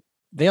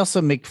 They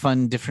also make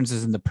fun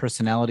differences in the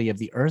personality of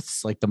the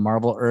Earths. Like the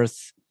Marvel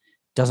Earth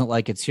doesn't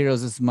like its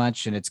heroes as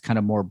much, and it's kind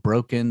of more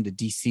broken. The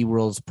DC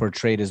world's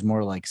portrayed as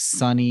more like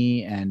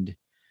sunny, and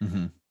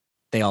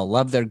they all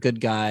love their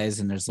good guys,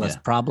 and there's less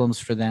problems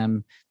for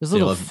them. There's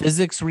little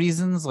physics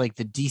reasons, like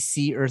the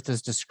DC Earth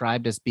is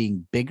described as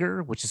being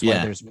bigger, which is why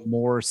there's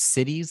more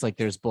cities. Like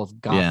there's both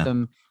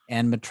Gotham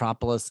and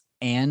Metropolis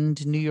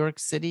and New York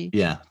City.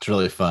 Yeah, it's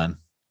really fun.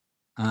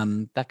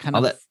 That kind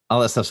of all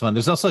that stuff's fun.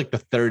 There's also like the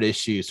third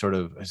issue, sort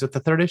of, is it the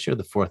third issue or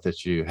the fourth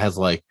issue, has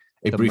like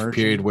a brief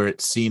period where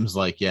it seems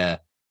like,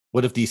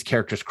 what if these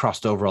characters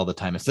crossed over all the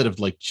time instead of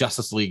like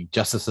Justice League,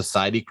 Justice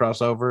Society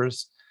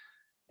crossovers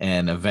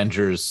and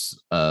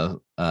Avengers,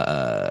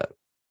 Squadron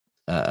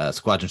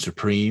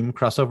Supreme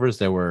crossovers?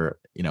 There were,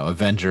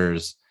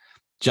 Avengers,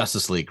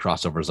 Justice League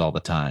crossovers all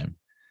the time.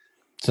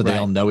 So they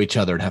all know each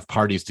other and have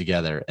parties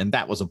together. And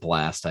that was a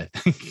blast, I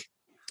think.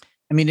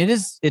 I mean, it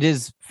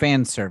is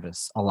fan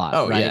service a lot.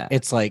 Oh, right? Yeah.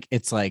 It's like,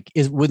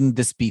 wouldn't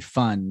this be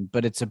fun?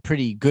 But it's a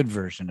pretty good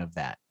version of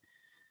that.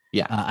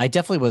 Yeah. I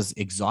definitely was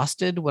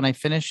exhausted when I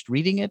finished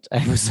reading it.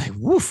 I was like,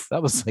 woof,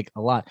 that was like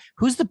a lot.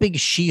 Who's the big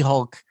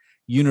She-Hulk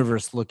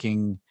universe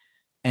looking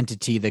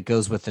entity that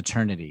goes with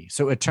Eternity?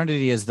 So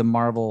Eternity is the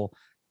Marvel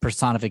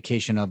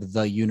personification of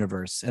the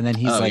universe. And then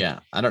he's I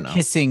don't know,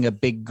 kissing a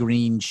big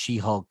green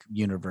She-Hulk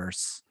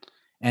universe.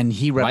 And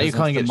he represents,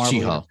 why are you calling it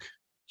She-Hulk?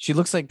 She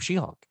looks like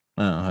She-Hulk.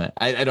 Oh,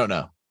 I don't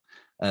know.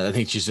 I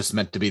think she's just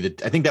meant to be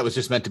I think that was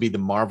just meant to be the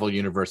Marvel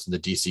universe and the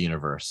DC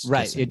universe.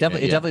 Right. It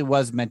definitely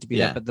was meant to be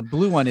that. But the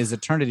blue one is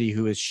Eternity,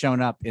 who has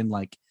shown up in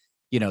like,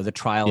 the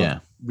trial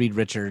of Reed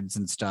Richards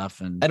and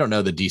stuff. And I don't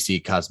know the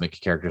DC cosmic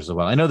characters as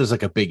well. I know there's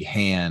like a big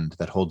hand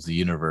that holds the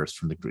universe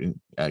from the Green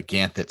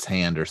Ganthet's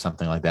hand or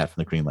something like that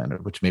from the Green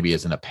Lantern, which maybe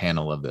isn't a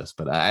panel of this,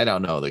 but I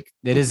don't know. Like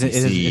it's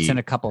in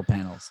a couple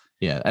panels.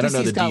 Yeah. I don't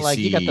know the DC. Like,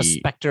 you got the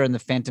Spectre and the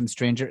Phantom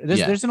Stranger.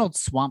 There's an old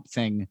Swamp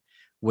Thing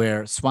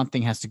where Swamp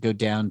Thing has to go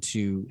down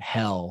to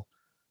hell.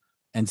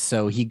 And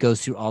so he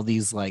goes through all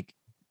these like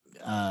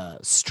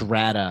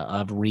strata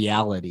of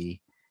reality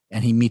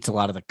and he meets a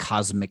lot of the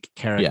cosmic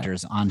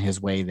characters on his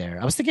way there.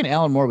 I was thinking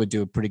Alan Moore would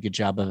do a pretty good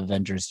job of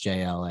Avengers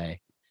JLA.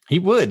 He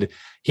would.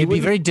 He'd be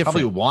very different.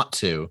 Probably want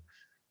to.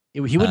 He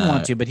wouldn't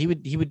want to, but he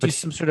would do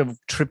some sort of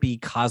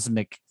trippy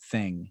cosmic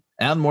thing.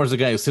 Alan Moore's the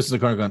guy who sits in the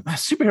corner going,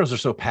 superheroes are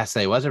so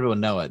passe. Why does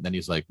everyone know it? And then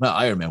he's like, well,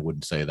 Iron Man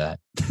wouldn't say that.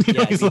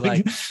 He's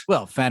like,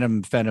 well,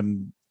 Phantom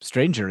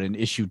Stranger in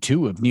issue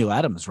 2 of Neil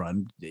Adams'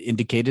 run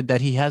indicated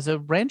that he has a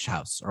ranch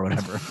house or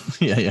whatever.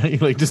 yeah. He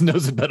like just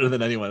knows it better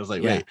than anyone. I was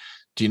like, wait,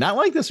 do you not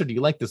like this or do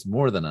you like this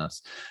more than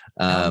us?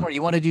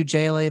 You want to do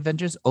JLA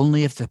Avengers?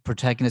 Only if the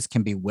protagonist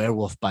can be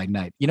werewolf by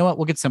night. You know what?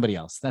 We'll get somebody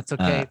else. That's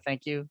okay.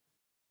 Thank you.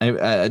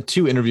 I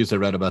 2 interviews I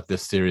read about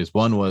this series.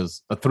 One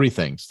was 3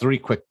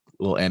 quick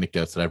little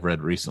anecdotes that I've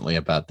read recently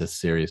about this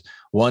series.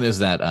 One is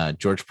that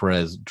George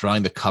Perez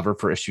drawing the cover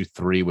for issue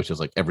 3, which is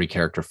like every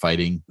character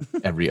fighting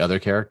every other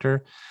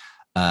character.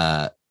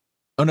 The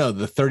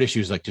 3rd issue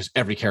is like just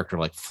every character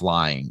like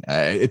flying.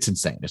 It's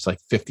insane. It's like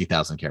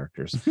 50,000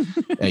 characters.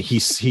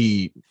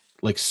 He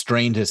like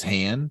strained his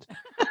hand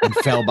and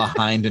fell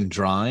behind in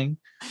drawing,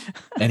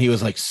 and he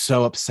was like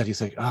so upset.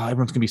 He's like, oh,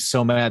 everyone's gonna be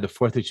so mad. The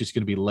 4th issue is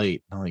gonna be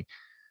late. And I'm like,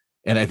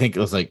 and I think it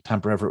was like Tom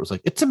Brevoort was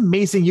like, it's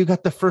amazing you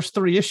got the first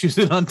 3 issues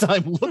in on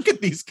time. Look at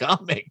these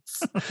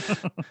comics.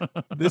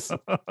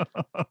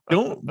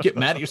 Don't get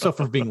mad at yourself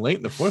for being late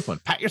in the 4th one.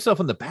 Pat yourself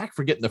on the back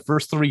for getting the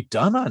first 3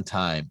 done on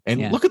time.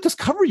 And look at this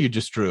cover you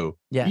just drew.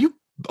 Yeah.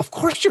 Of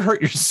course you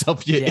hurt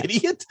yourself, you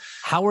idiot.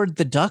 Howard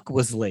the Duck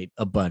was late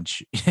a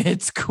bunch.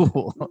 It's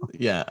cool.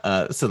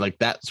 Yeah. So like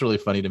that's really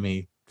funny to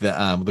me.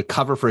 The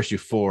cover for issue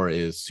 4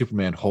 is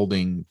Superman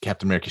holding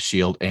Captain America's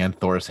shield and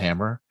Thor's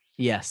hammer.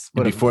 Yes.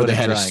 Before they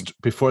had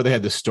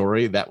the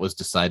story, that was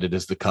decided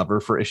as the cover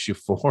for issue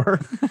 4.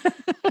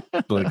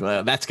 Like,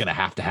 well, that's going to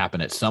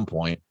happen at some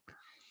point.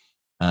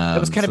 It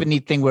was kind of a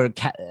neat thing where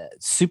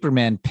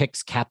Superman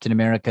picks Captain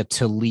America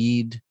to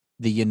lead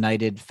the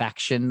United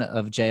faction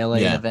of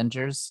JLA and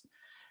Avengers,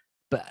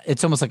 but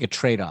it's almost like a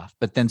trade-off.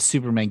 But then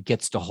Superman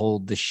gets to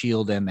hold the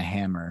shield and the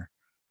hammer.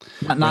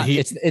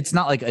 It's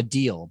not like a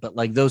deal, but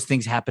like those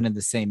things happen in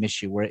the same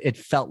issue where it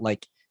felt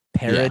like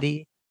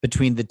parody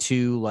between the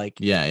two, like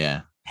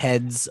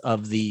heads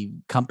of the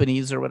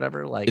companies or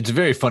whatever. Like, it's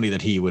very funny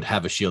that he would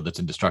have a shield that's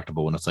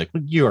indestructible when it's like,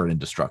 well, you are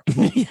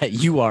indestructible. Yeah,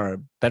 you are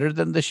better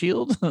than the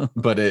shield.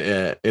 But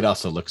it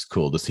also looks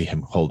cool to see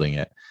him holding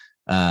it.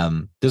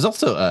 There's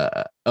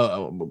also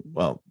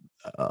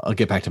I'll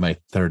get back to my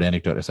 3rd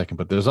anecdote in a second,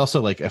 but there's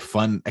also like a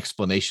fun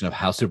explanation of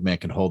how Superman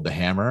can hold the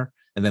hammer,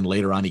 and then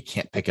later on he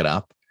can't pick it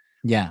up.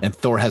 Yeah. And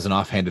Thor has an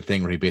offhanded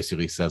thing where he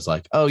basically says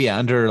like, oh yeah,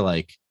 under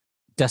like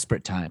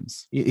desperate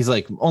times, he's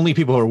like, only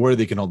people who are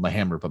worthy can hold my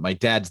hammer, but my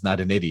dad's not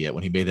an idiot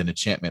when he made an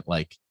enchantment.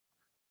 Like,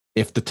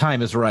 if the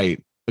time is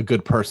right, a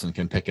good person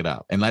can pick it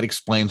up. And that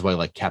explains why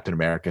like Captain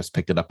America has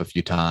picked it up a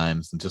few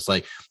times, and just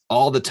like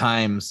all the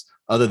times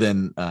other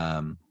than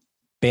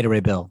Beta Ray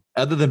Bill,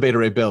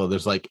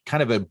 there's like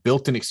kind of a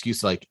built-in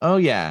excuse like, oh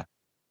yeah,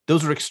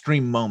 those are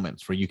extreme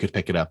moments where you could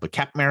pick it up, but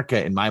Captain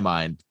America in my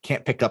mind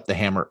can't pick up the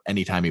hammer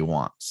anytime he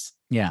wants.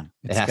 Yeah,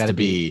 it has to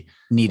be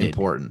needed,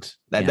 important.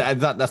 That's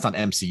not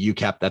MCU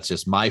Cap. That's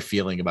just my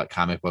feeling about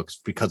comic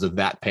books because of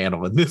that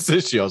panel in this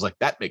issue. I was like,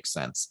 that makes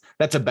sense.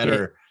 That's a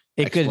better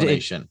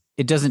explanation.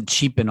 It doesn't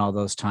cheapen all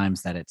those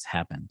times that it's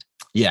happened.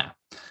 Yeah.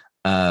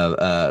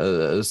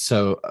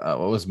 So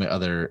what was my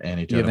other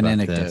anecdote? You have an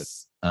anecdote.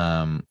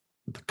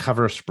 The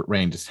cover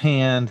rained his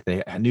hand.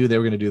 I knew they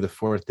were going to do the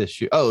 4th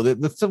issue. Oh,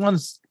 the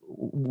one's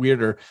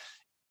weirder.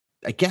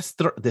 I guess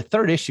the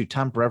 3rd issue,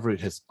 Tom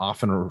Brevoort has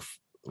often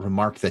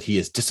remarked that he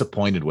is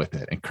disappointed with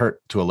it, and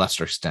Kurt to a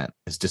lesser extent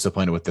is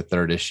disappointed with the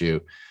 3rd issue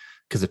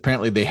because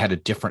apparently they had a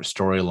different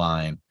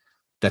storyline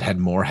that had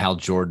more Hal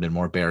Jordan and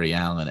more Barry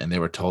Allen, and they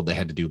were told they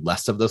had to do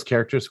less of those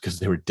characters because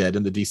they were dead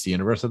in the DC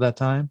universe at that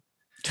time.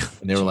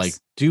 And they were like,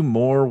 do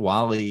more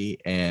Wally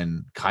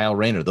and Kyle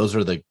Rayner. Those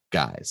are the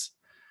guys.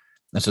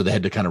 And so they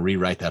had to kind of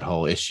rewrite that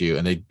whole issue,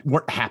 and they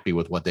weren't happy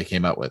with what they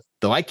came out with.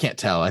 Though I can't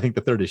tell. I think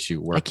the 3rd issue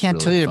works. I can't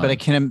really tell you, fun. but I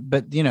can.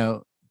 But you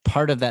know,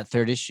 part of that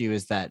 3rd issue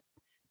is that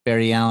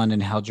Barry Allen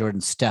and Hal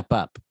Jordan step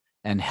up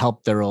and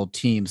help their old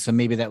team. So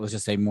maybe that was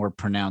just a more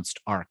pronounced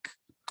arc.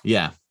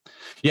 Yeah.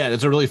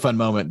 It's a really fun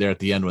moment there at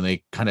the end when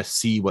they kind of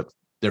see what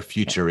their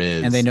future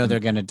is, and they know they're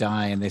going to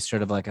die, and they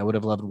sort of like, I would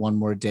have loved one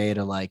more day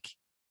to like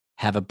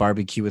have a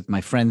barbecue with my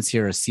friends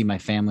here or see my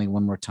family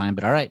one more time.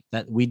 But all right,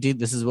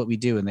 this is what we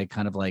do. And they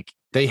kind of like,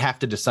 they have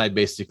to decide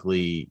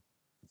basically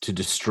to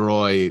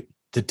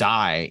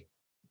die,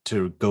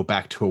 to go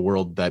back to a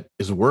world that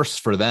is worse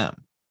for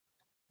them.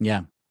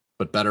 Yeah.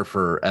 But better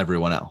for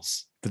everyone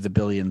else. For the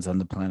billions on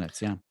the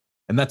planets. Yeah.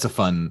 And that's a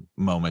fun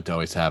moment to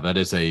always have. That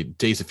is a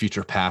Days of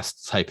Future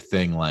Past type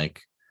thing.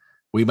 Like,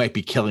 we might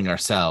be killing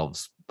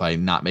ourselves by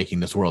not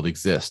making this world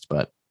exist,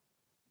 but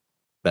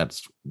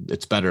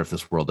it's better if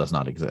this world does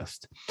not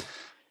exist.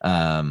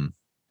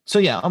 So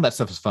yeah, all that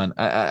stuff is fun.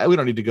 We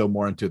don't need to go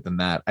more into it than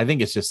that. I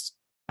think it's just,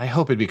 I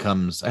hope it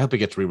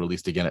gets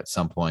re-released again at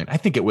some point. I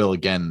think it will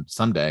again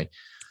someday.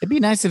 It'd be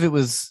nice if it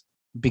was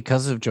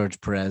because of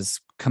George Perez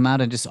come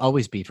out and just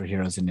always be for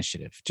Heroes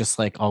Initiative, just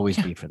like always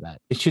Yeah. be for that.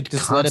 It should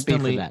Just let it be for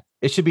constantly. that.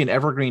 It should be an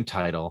evergreen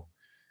title.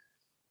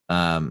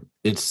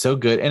 It's so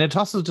good, and it's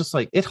also just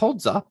like it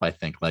holds up. I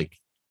think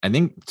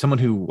someone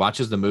who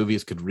watches the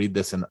movies could read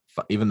this, and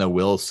even though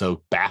Will is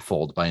so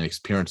baffled by an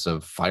experience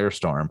of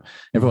Firestorm,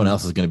 everyone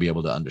else is going to be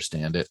able to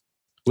understand it.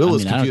 Will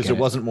is I don't confused. get It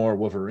it. wasn't more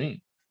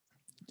Wolverine.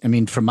 I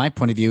mean, from my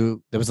point of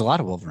view, there was a lot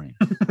of Wolverine.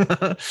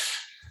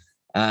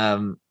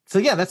 So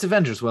yeah, that's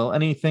Avengers. Will,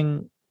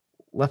 anything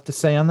left to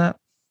say on that?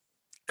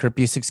 Kurt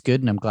Busiek's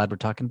good, and I'm glad we're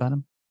talking about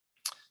him.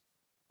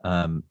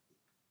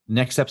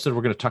 Next episode,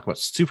 we're going to talk about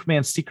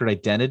Superman's Secret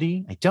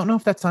Identity. I don't know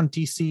if that's on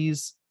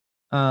DC's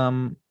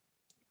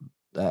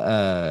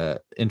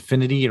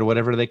Infinity or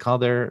whatever they call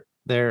their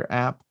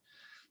app.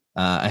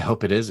 I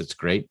hope it is. It's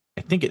great.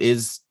 I think it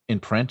is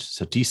in print.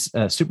 So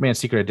Superman's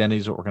Secret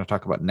Identity is what we're going to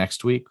talk about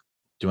next week.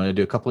 Do you want to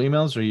do a couple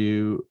emails, or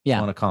you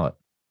want to call it?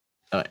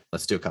 All right,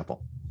 let's do a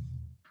couple.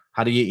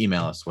 How do you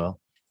email us, Will?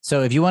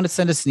 So if you want to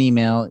send us an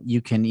email, you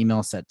can email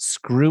us at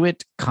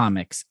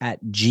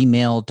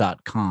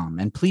screwitcomics@gmail.com.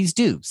 And please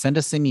do send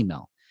us an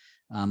email.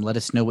 Let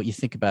us know what you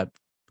think about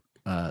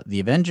the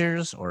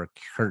Avengers, or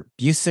Kurt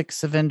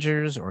Busiek's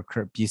Avengers, or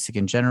Kurt Busiek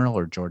in general,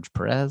 or George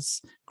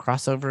Perez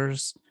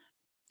crossovers,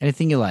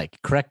 anything you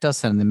like. Correct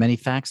us on the many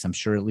facts I'm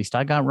sure at least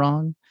I got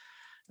wrong.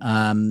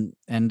 And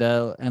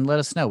let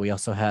us know. We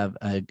also have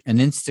an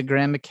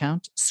Instagram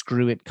account,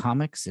 Screw It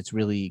Comics. It's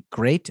really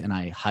great, and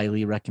I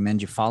highly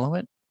recommend you follow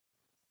it.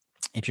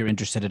 If you're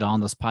interested at all in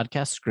this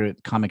podcast, Screw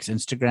It Comics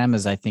Instagram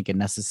is, I think, a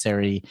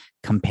necessary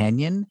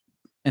companion.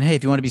 And hey,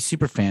 if you want to be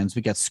super fans,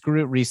 we got Screw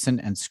It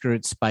Recent and Screw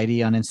It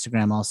Spidey on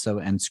Instagram also,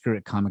 and Screw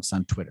It Comics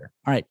on Twitter.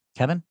 All right,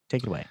 Kevin,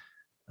 take it away.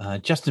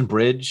 Justin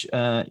Bridge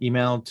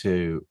emailed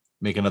to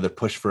make another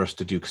push for us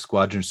to do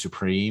Squadron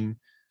Supreme,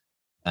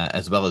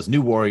 as well as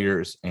New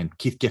Warriors and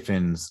Keith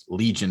Giffen's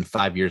Legion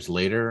 5 years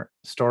later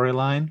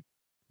storyline.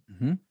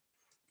 Mm-hmm.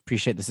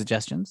 Appreciate the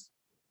suggestions.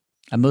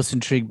 I'm most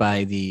intrigued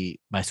by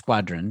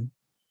Squadron.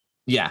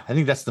 Yeah, I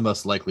think that's the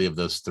most likely of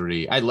those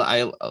three. I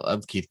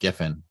love Keith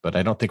Giffen, but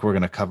I don't think we're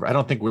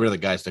the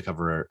guys to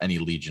cover any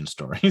Legion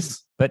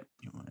stories. But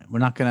we're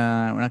not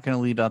gonna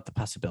leave out the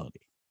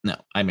possibility. No,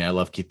 I mean, I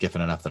love Keith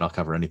Giffen enough that I'll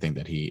cover anything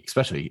that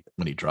especially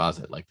when he draws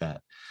it like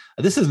that.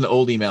 This is an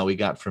old email we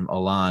got from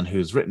Alan,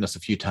 who's written us a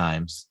few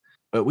times.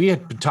 But we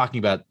had been talking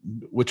about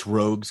which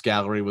Rogues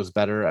gallery was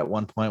better at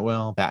one point.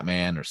 Well,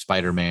 Batman or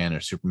Spider-Man or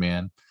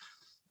Superman.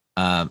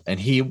 And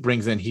he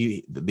brings in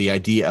the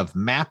idea of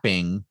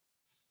mapping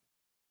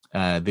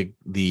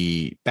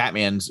the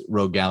Batman's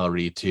Rogue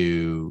Gallery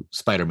to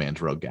Spider-Man's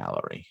Rogue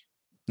Gallery.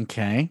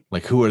 Okay.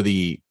 Like, who are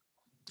the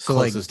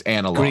closest like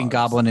analogs? Green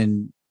Goblin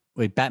and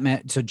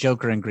Batman, so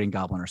Joker and Green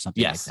Goblin or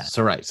something like that.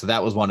 So right. So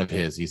that was one of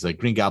his. He's like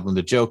Green Goblin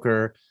to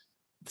Joker,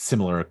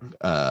 similar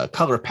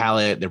color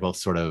palette. They're both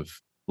sort of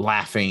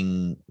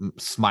laughing,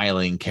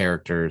 smiling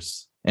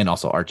characters, and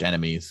also arch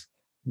enemies.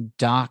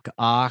 Doc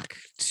Ock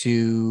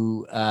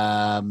to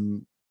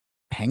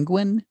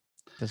Penguin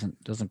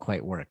doesn't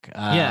quite work.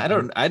 I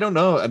don't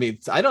know. I mean,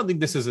 I don't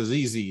think this is as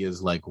easy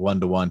as like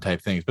one-to-one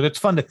type things, but it's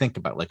fun to think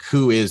about. Like,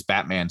 who is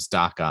Batman's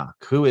Doc Ock?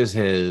 Who is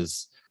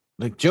his?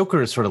 Like,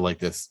 Joker is sort of like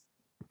this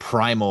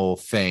primal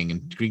thing,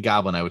 and Green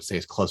Goblin, I would say,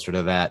 is closer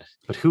to that.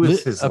 But who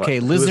is his? Okay,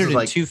 Lizard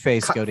and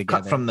Two-Face go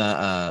together. Cut from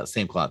the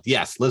same cloth.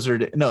 Yes,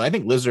 Lizard. No, I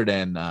think Lizard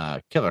and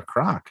Killer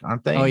Croc,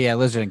 aren't they? Oh yeah,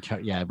 Lizard and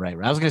right.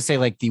 I was gonna say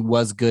like the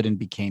was good and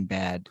became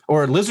bad,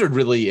 or Lizard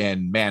really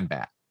and Man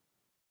Bat.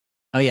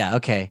 Oh yeah,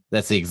 okay,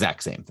 that's the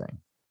exact same thing.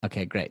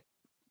 Okay, great.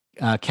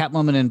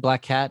 Catwoman and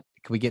Black Cat.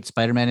 Can we get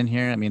Spider-Man in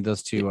here? I mean,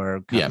 those two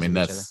are. Yeah, I mean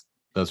those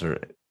are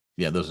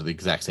the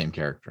exact same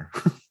character.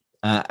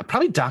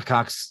 Probably Doc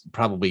Ock's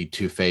probably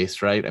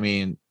Two-Face, right? I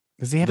mean,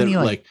 does he have any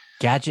like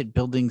gadget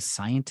building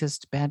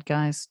scientist bad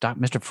guys?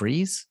 Mr.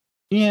 Freeze?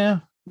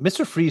 Yeah,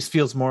 Mr. Freeze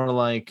feels more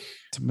like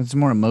it's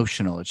more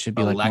emotional. It should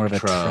be like more of a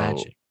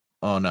tragedy.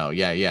 Oh no,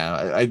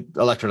 yeah.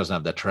 Electro doesn't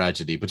have that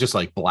tragedy, but just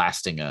like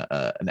blasting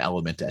an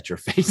element at your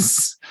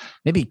face.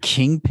 Maybe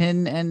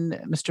Kingpin and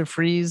Mr.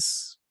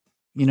 Freeze.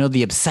 You know,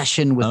 the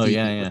obsession with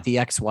the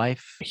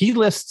ex-wife. He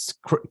lists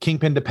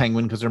Kingpin to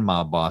Penguin because they're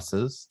mob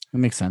bosses. That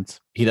makes sense.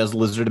 He does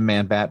Lizard and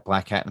Man-Bat,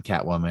 Black Cat and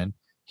Catwoman.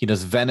 He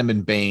does Venom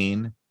and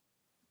Bane.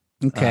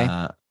 Okay.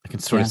 I can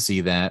sort of see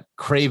that.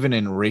 Craven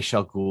and Ra's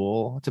al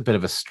Ghul. It's a bit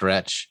of a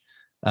stretch,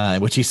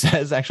 which he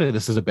says, actually,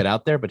 this is a bit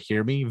out there, but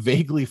hear me,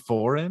 vaguely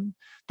foreign,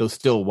 though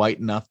still white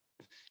enough,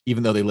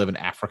 even though they live in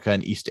Africa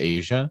and East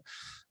Asia.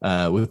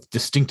 With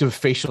distinctive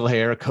facial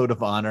hair, a code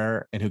of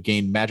honor, and who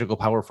gain magical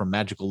power from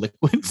magical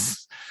liquids.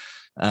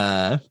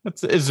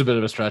 It's a bit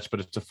of a stretch, but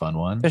it's a fun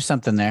one. There's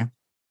something there.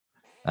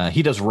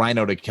 He does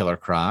Rhino to Killer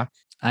Croc.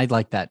 I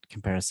like that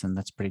comparison.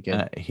 That's pretty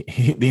good.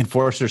 The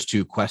Enforcers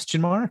to question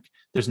mark.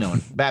 There's no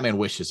one. Batman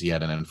wishes he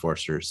had an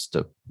Enforcers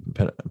to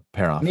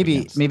pair off.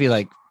 Maybe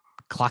like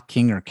Clock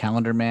King or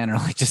Calendar Man, or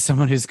like just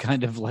someone who's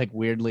kind of like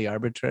weirdly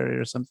arbitrary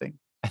or something.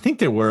 I think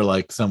there were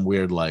like some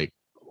weird like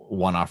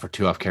one-off or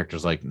two-off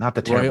characters, like not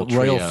the terrible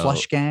Royal trio.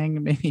 Flush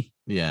Gang, maybe.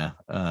 Yeah,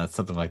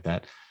 something like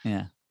that.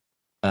 Yeah.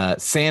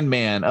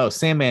 Sandman. Oh,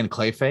 Sandman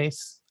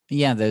Clayface.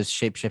 Yeah, those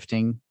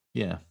shape-shifting.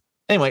 Yeah.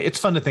 Anyway, it's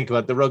fun to think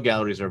about. The rogue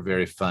galleries are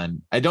very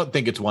fun. I don't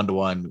think it's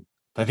one-to-one.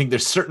 I think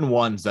there's certain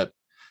ones that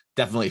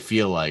definitely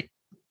feel like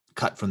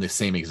cut from the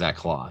same exact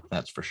cloth.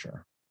 That's for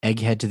sure.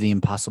 Egghead to the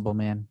Impossible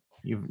Man.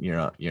 You're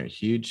a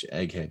huge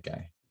egghead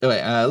guy.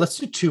 Anyway, let's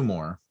do two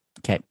more.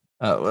 Okay.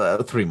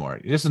 Three more.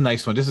 This is a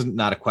nice one. This is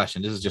not a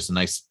question. This is just a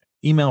nice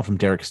email from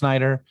Derek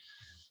Snyder.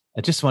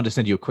 I just wanted to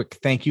send you a quick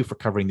thank you for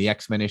covering the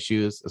X-Men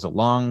issues. As a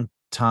long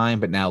time,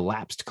 but now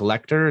lapsed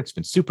collector, it's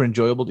been super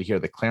enjoyable to hear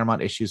the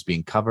Claremont issues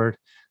being covered.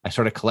 I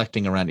started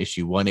collecting around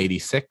issue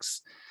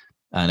 186,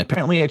 and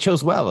apparently I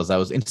chose well, as I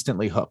was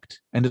instantly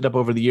hooked. Ended up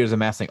over the years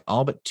amassing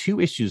all but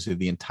 2 issues of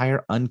the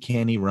entire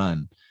Uncanny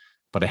run,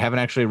 but I haven't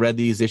actually read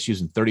these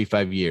issues in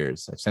 35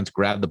 years. I've since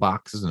grabbed the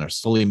boxes and are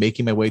slowly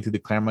making my way through the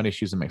Claremont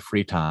issues in my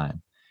free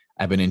time.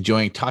 I've been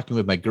enjoying talking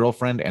with my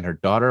girlfriend and her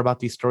daughter about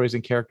these stories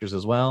and characters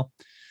as well.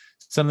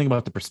 Something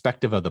about the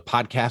perspective of the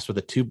podcast with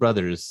the two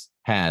brothers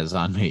has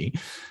on me.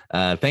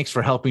 Thanks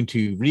for helping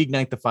to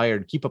reignite the fire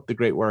and keep up the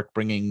great work,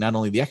 bringing not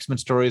only the X-Men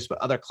stories, but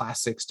other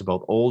classics to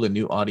both old and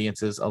new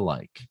audiences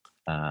alike.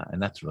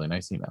 And that's a really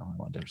nice email. I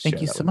wanted to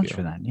Thank you so much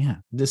for that. Yeah.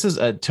 This is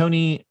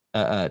Tony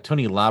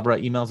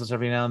Labra emails us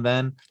every now and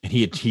then, and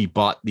he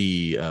bought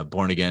the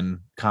Born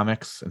Again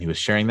comics and he was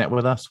sharing that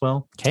with us.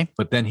 Well, okay.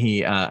 But then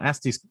he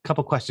asked these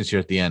couple questions here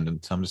at the end,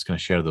 and so I'm just going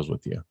to share those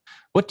with you.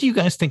 What do you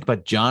guys think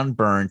about John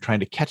Byrne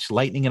trying to catch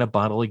lightning in a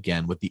bottle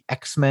again with the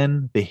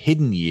X-Men, The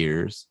Hidden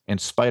Years,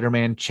 and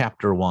Spider-Man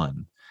Chapter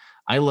 1?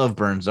 I love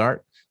Byrne's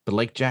art, but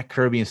like Jack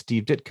Kirby and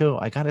Steve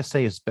Ditko, I got to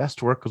say his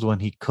best work was when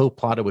he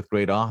co-plotted with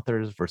great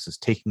authors versus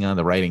taking on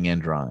the writing and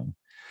drawing.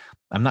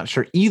 I'm not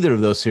sure either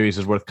of those series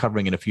is worth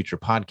covering in a future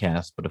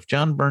podcast, but if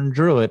John Byrne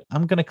drew it,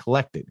 I'm going to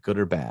collect it, good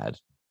or bad.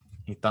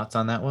 Any thoughts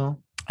on that,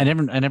 Will? I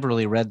never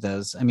really read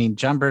those. I mean,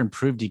 John Byrne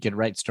proved he could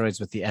write stories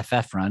with the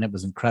FF run. It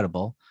was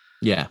incredible.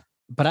 Yeah.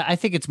 But I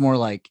think it's more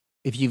like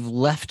if you've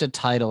left a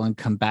title and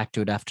come back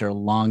to it after a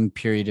long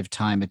period of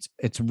time,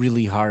 it's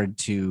really hard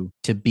to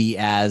be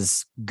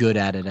as good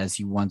at it as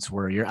you once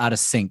were. You're out of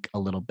sync a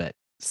little bit.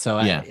 So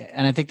yeah.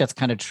 I think that's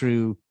kind of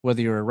true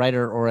whether you're a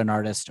writer or an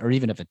artist, or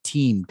even if a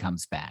team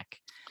comes back.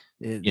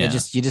 You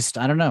just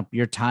I don't know.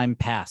 Your time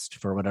passed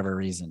for whatever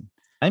reason.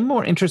 I'm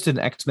more interested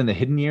in X-Men: The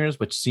Hidden Years,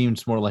 which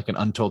seems more like an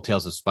Untold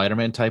Tales of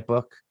Spider-Man type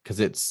book, because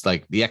it's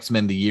like the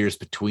X-Men, the years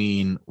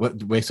between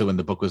so when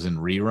the book was in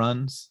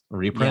reruns or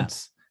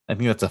reprints. Yeah. I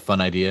think that's a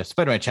fun idea.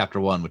 Spider-Man Chapter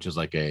 1, which is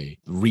like a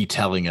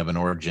retelling of an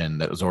origin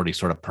that was already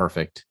sort of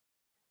perfect.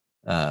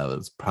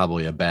 Was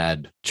probably a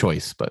bad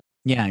choice, but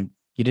yeah,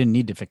 you didn't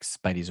need to fix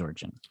Spidey's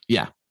origin.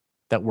 Yeah,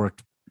 that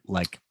worked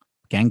like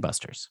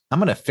gangbusters. I'm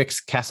gonna fix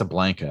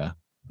Casablanca.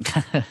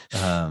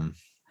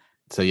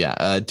 So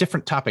yeah,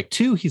 different topic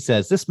too. He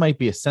says this might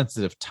be a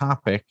sensitive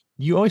topic.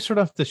 You always start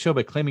off the show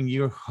by claiming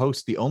you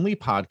host the only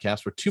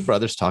podcast where two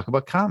brothers talk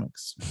about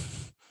comics.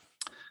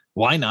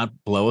 Why not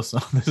blow us?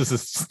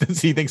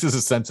 He thinks this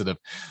is sensitive.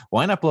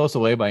 Why not blow us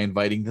away by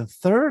inviting the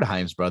third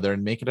Himes brother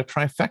and make it a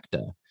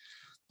trifecta?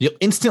 You'll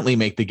instantly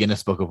make the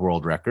Guinness Book of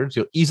World Records.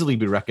 You'll easily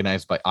be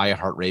recognized by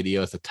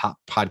iHeartRadio as the top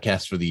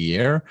podcast for the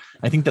year.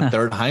 I think the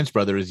third Himes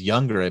brother is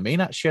younger and may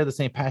not share the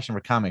same passion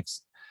for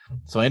comics.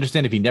 So I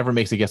understand if he never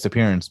makes a guest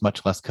appearance,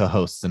 much less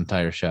co-hosts the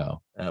entire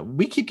show.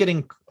 We keep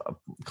getting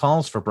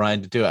calls for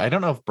Brian to do it. I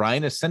don't know if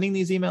Brian is sending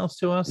these emails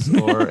to us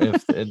or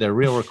if they're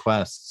real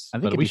requests.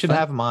 But we should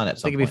have him on at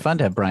some point. I think it'd be fun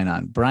to have Brian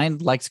on. Brian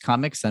likes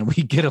comics and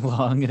we get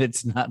along, and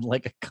it's not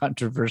like a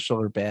controversial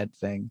or bad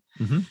thing.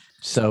 Mm-hmm.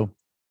 So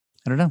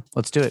I don't know.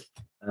 Let's do it.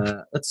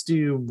 Let's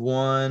do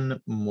one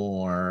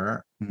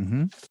more.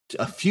 Mm-hmm.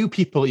 A few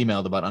people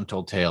emailed about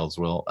Untold Tales.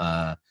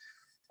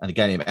 A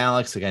guy named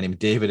Alex, a guy named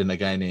David, and a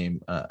guy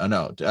named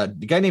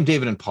the guy named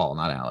David and Paul,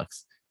 not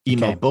Alex,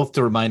 emailed both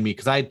to remind me,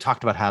 because I had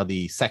talked about how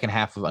the second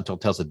half of Untold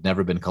Tales had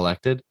never been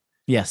collected.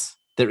 Yes,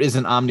 there is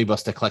an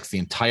omnibus that collects the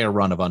entire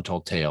run of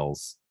Untold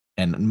Tales,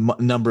 and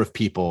a number of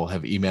people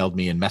have emailed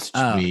me and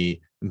messaged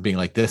me and being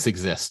like, "This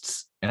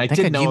exists," and I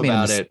didn't know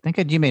about it. Thank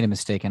God you made a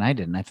mistake, and I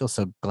didn't. I feel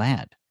so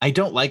glad. I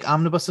don't like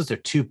omnibuses; they're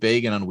too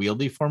big and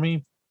unwieldy for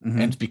me,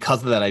 and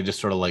because of that, I just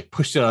sort of like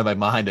pushed it out of my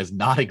mind as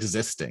not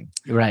existing.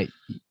 Right.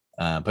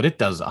 But it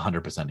does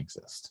 100%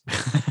 exist.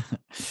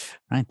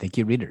 Right. Thank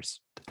you,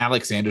 readers.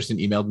 Alex Anderson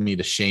emailed me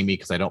to shame me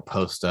because I don't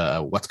post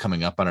what's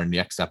coming up on our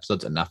next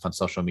episodes enough on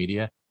social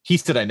media. He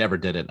said I never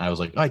did it. And I was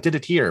like, oh, I did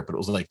it here, but it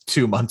was like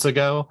 2 months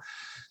ago.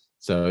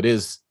 So it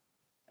is.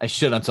 I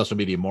should on social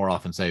media more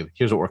often say,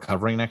 here's what we're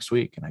covering next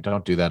week. And I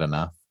don't do that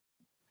enough.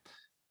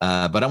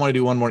 But I want to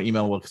do one more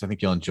email because I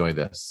think you'll enjoy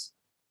this.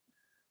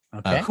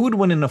 Okay. Who would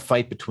win in a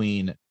fight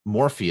between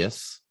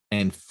Morpheus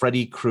and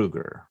Freddy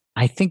Krueger?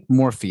 I think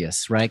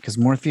Morpheus, right? Because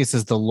Morpheus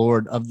is the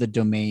lord of the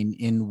domain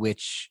in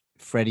which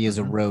Freddy is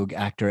a rogue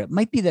actor. It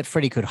might be that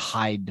Freddy could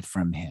hide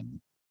from him,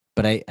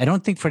 but I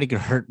don't think Freddy could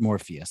hurt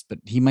Morpheus, but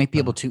he might be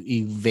able to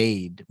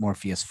evade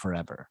Morpheus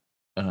forever.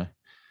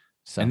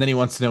 So, and then he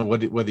wants to know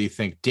whether you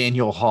think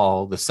Daniel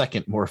Hall, the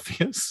second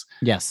Morpheus,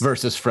 yes,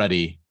 versus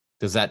Freddy,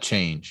 does that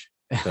change?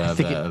 I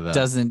think it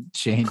doesn't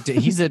change.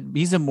 He's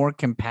a more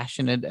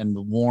compassionate and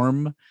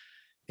warm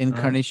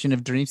incarnation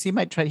of Dreams. He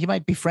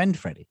might befriend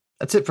Freddy.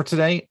 That's it for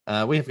today.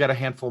 We have got a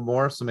handful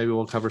more, so maybe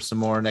we'll cover some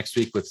more next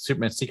week with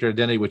Superman's Secret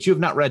Identity, which you have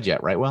not read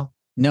yet, right? Well,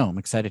 no, I'm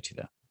excited to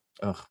though.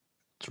 Oh,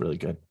 it's really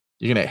good.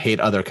 You're gonna hate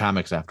other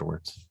comics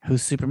afterwards.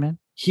 Who's Superman?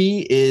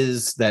 He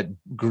is that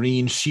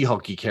green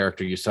She-Hulky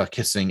character you saw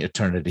kissing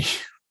Eternity.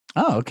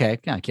 Oh, okay.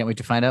 Yeah, I can't wait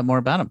to find out more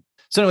about him.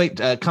 So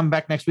anyway, come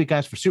back next week,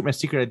 guys, for Superman's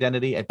Secret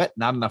Identity. I bet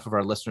not enough of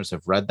our listeners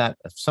have read that.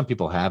 If some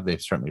people have.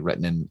 They've certainly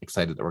written in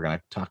excited that we're going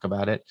to talk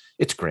about it.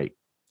 It's great.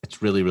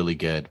 It's really, really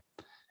good.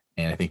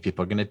 And I think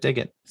people are going to dig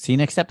it. See you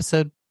next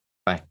episode.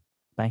 Bye.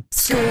 Bye.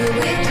 Screw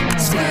it,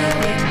 screw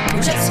it.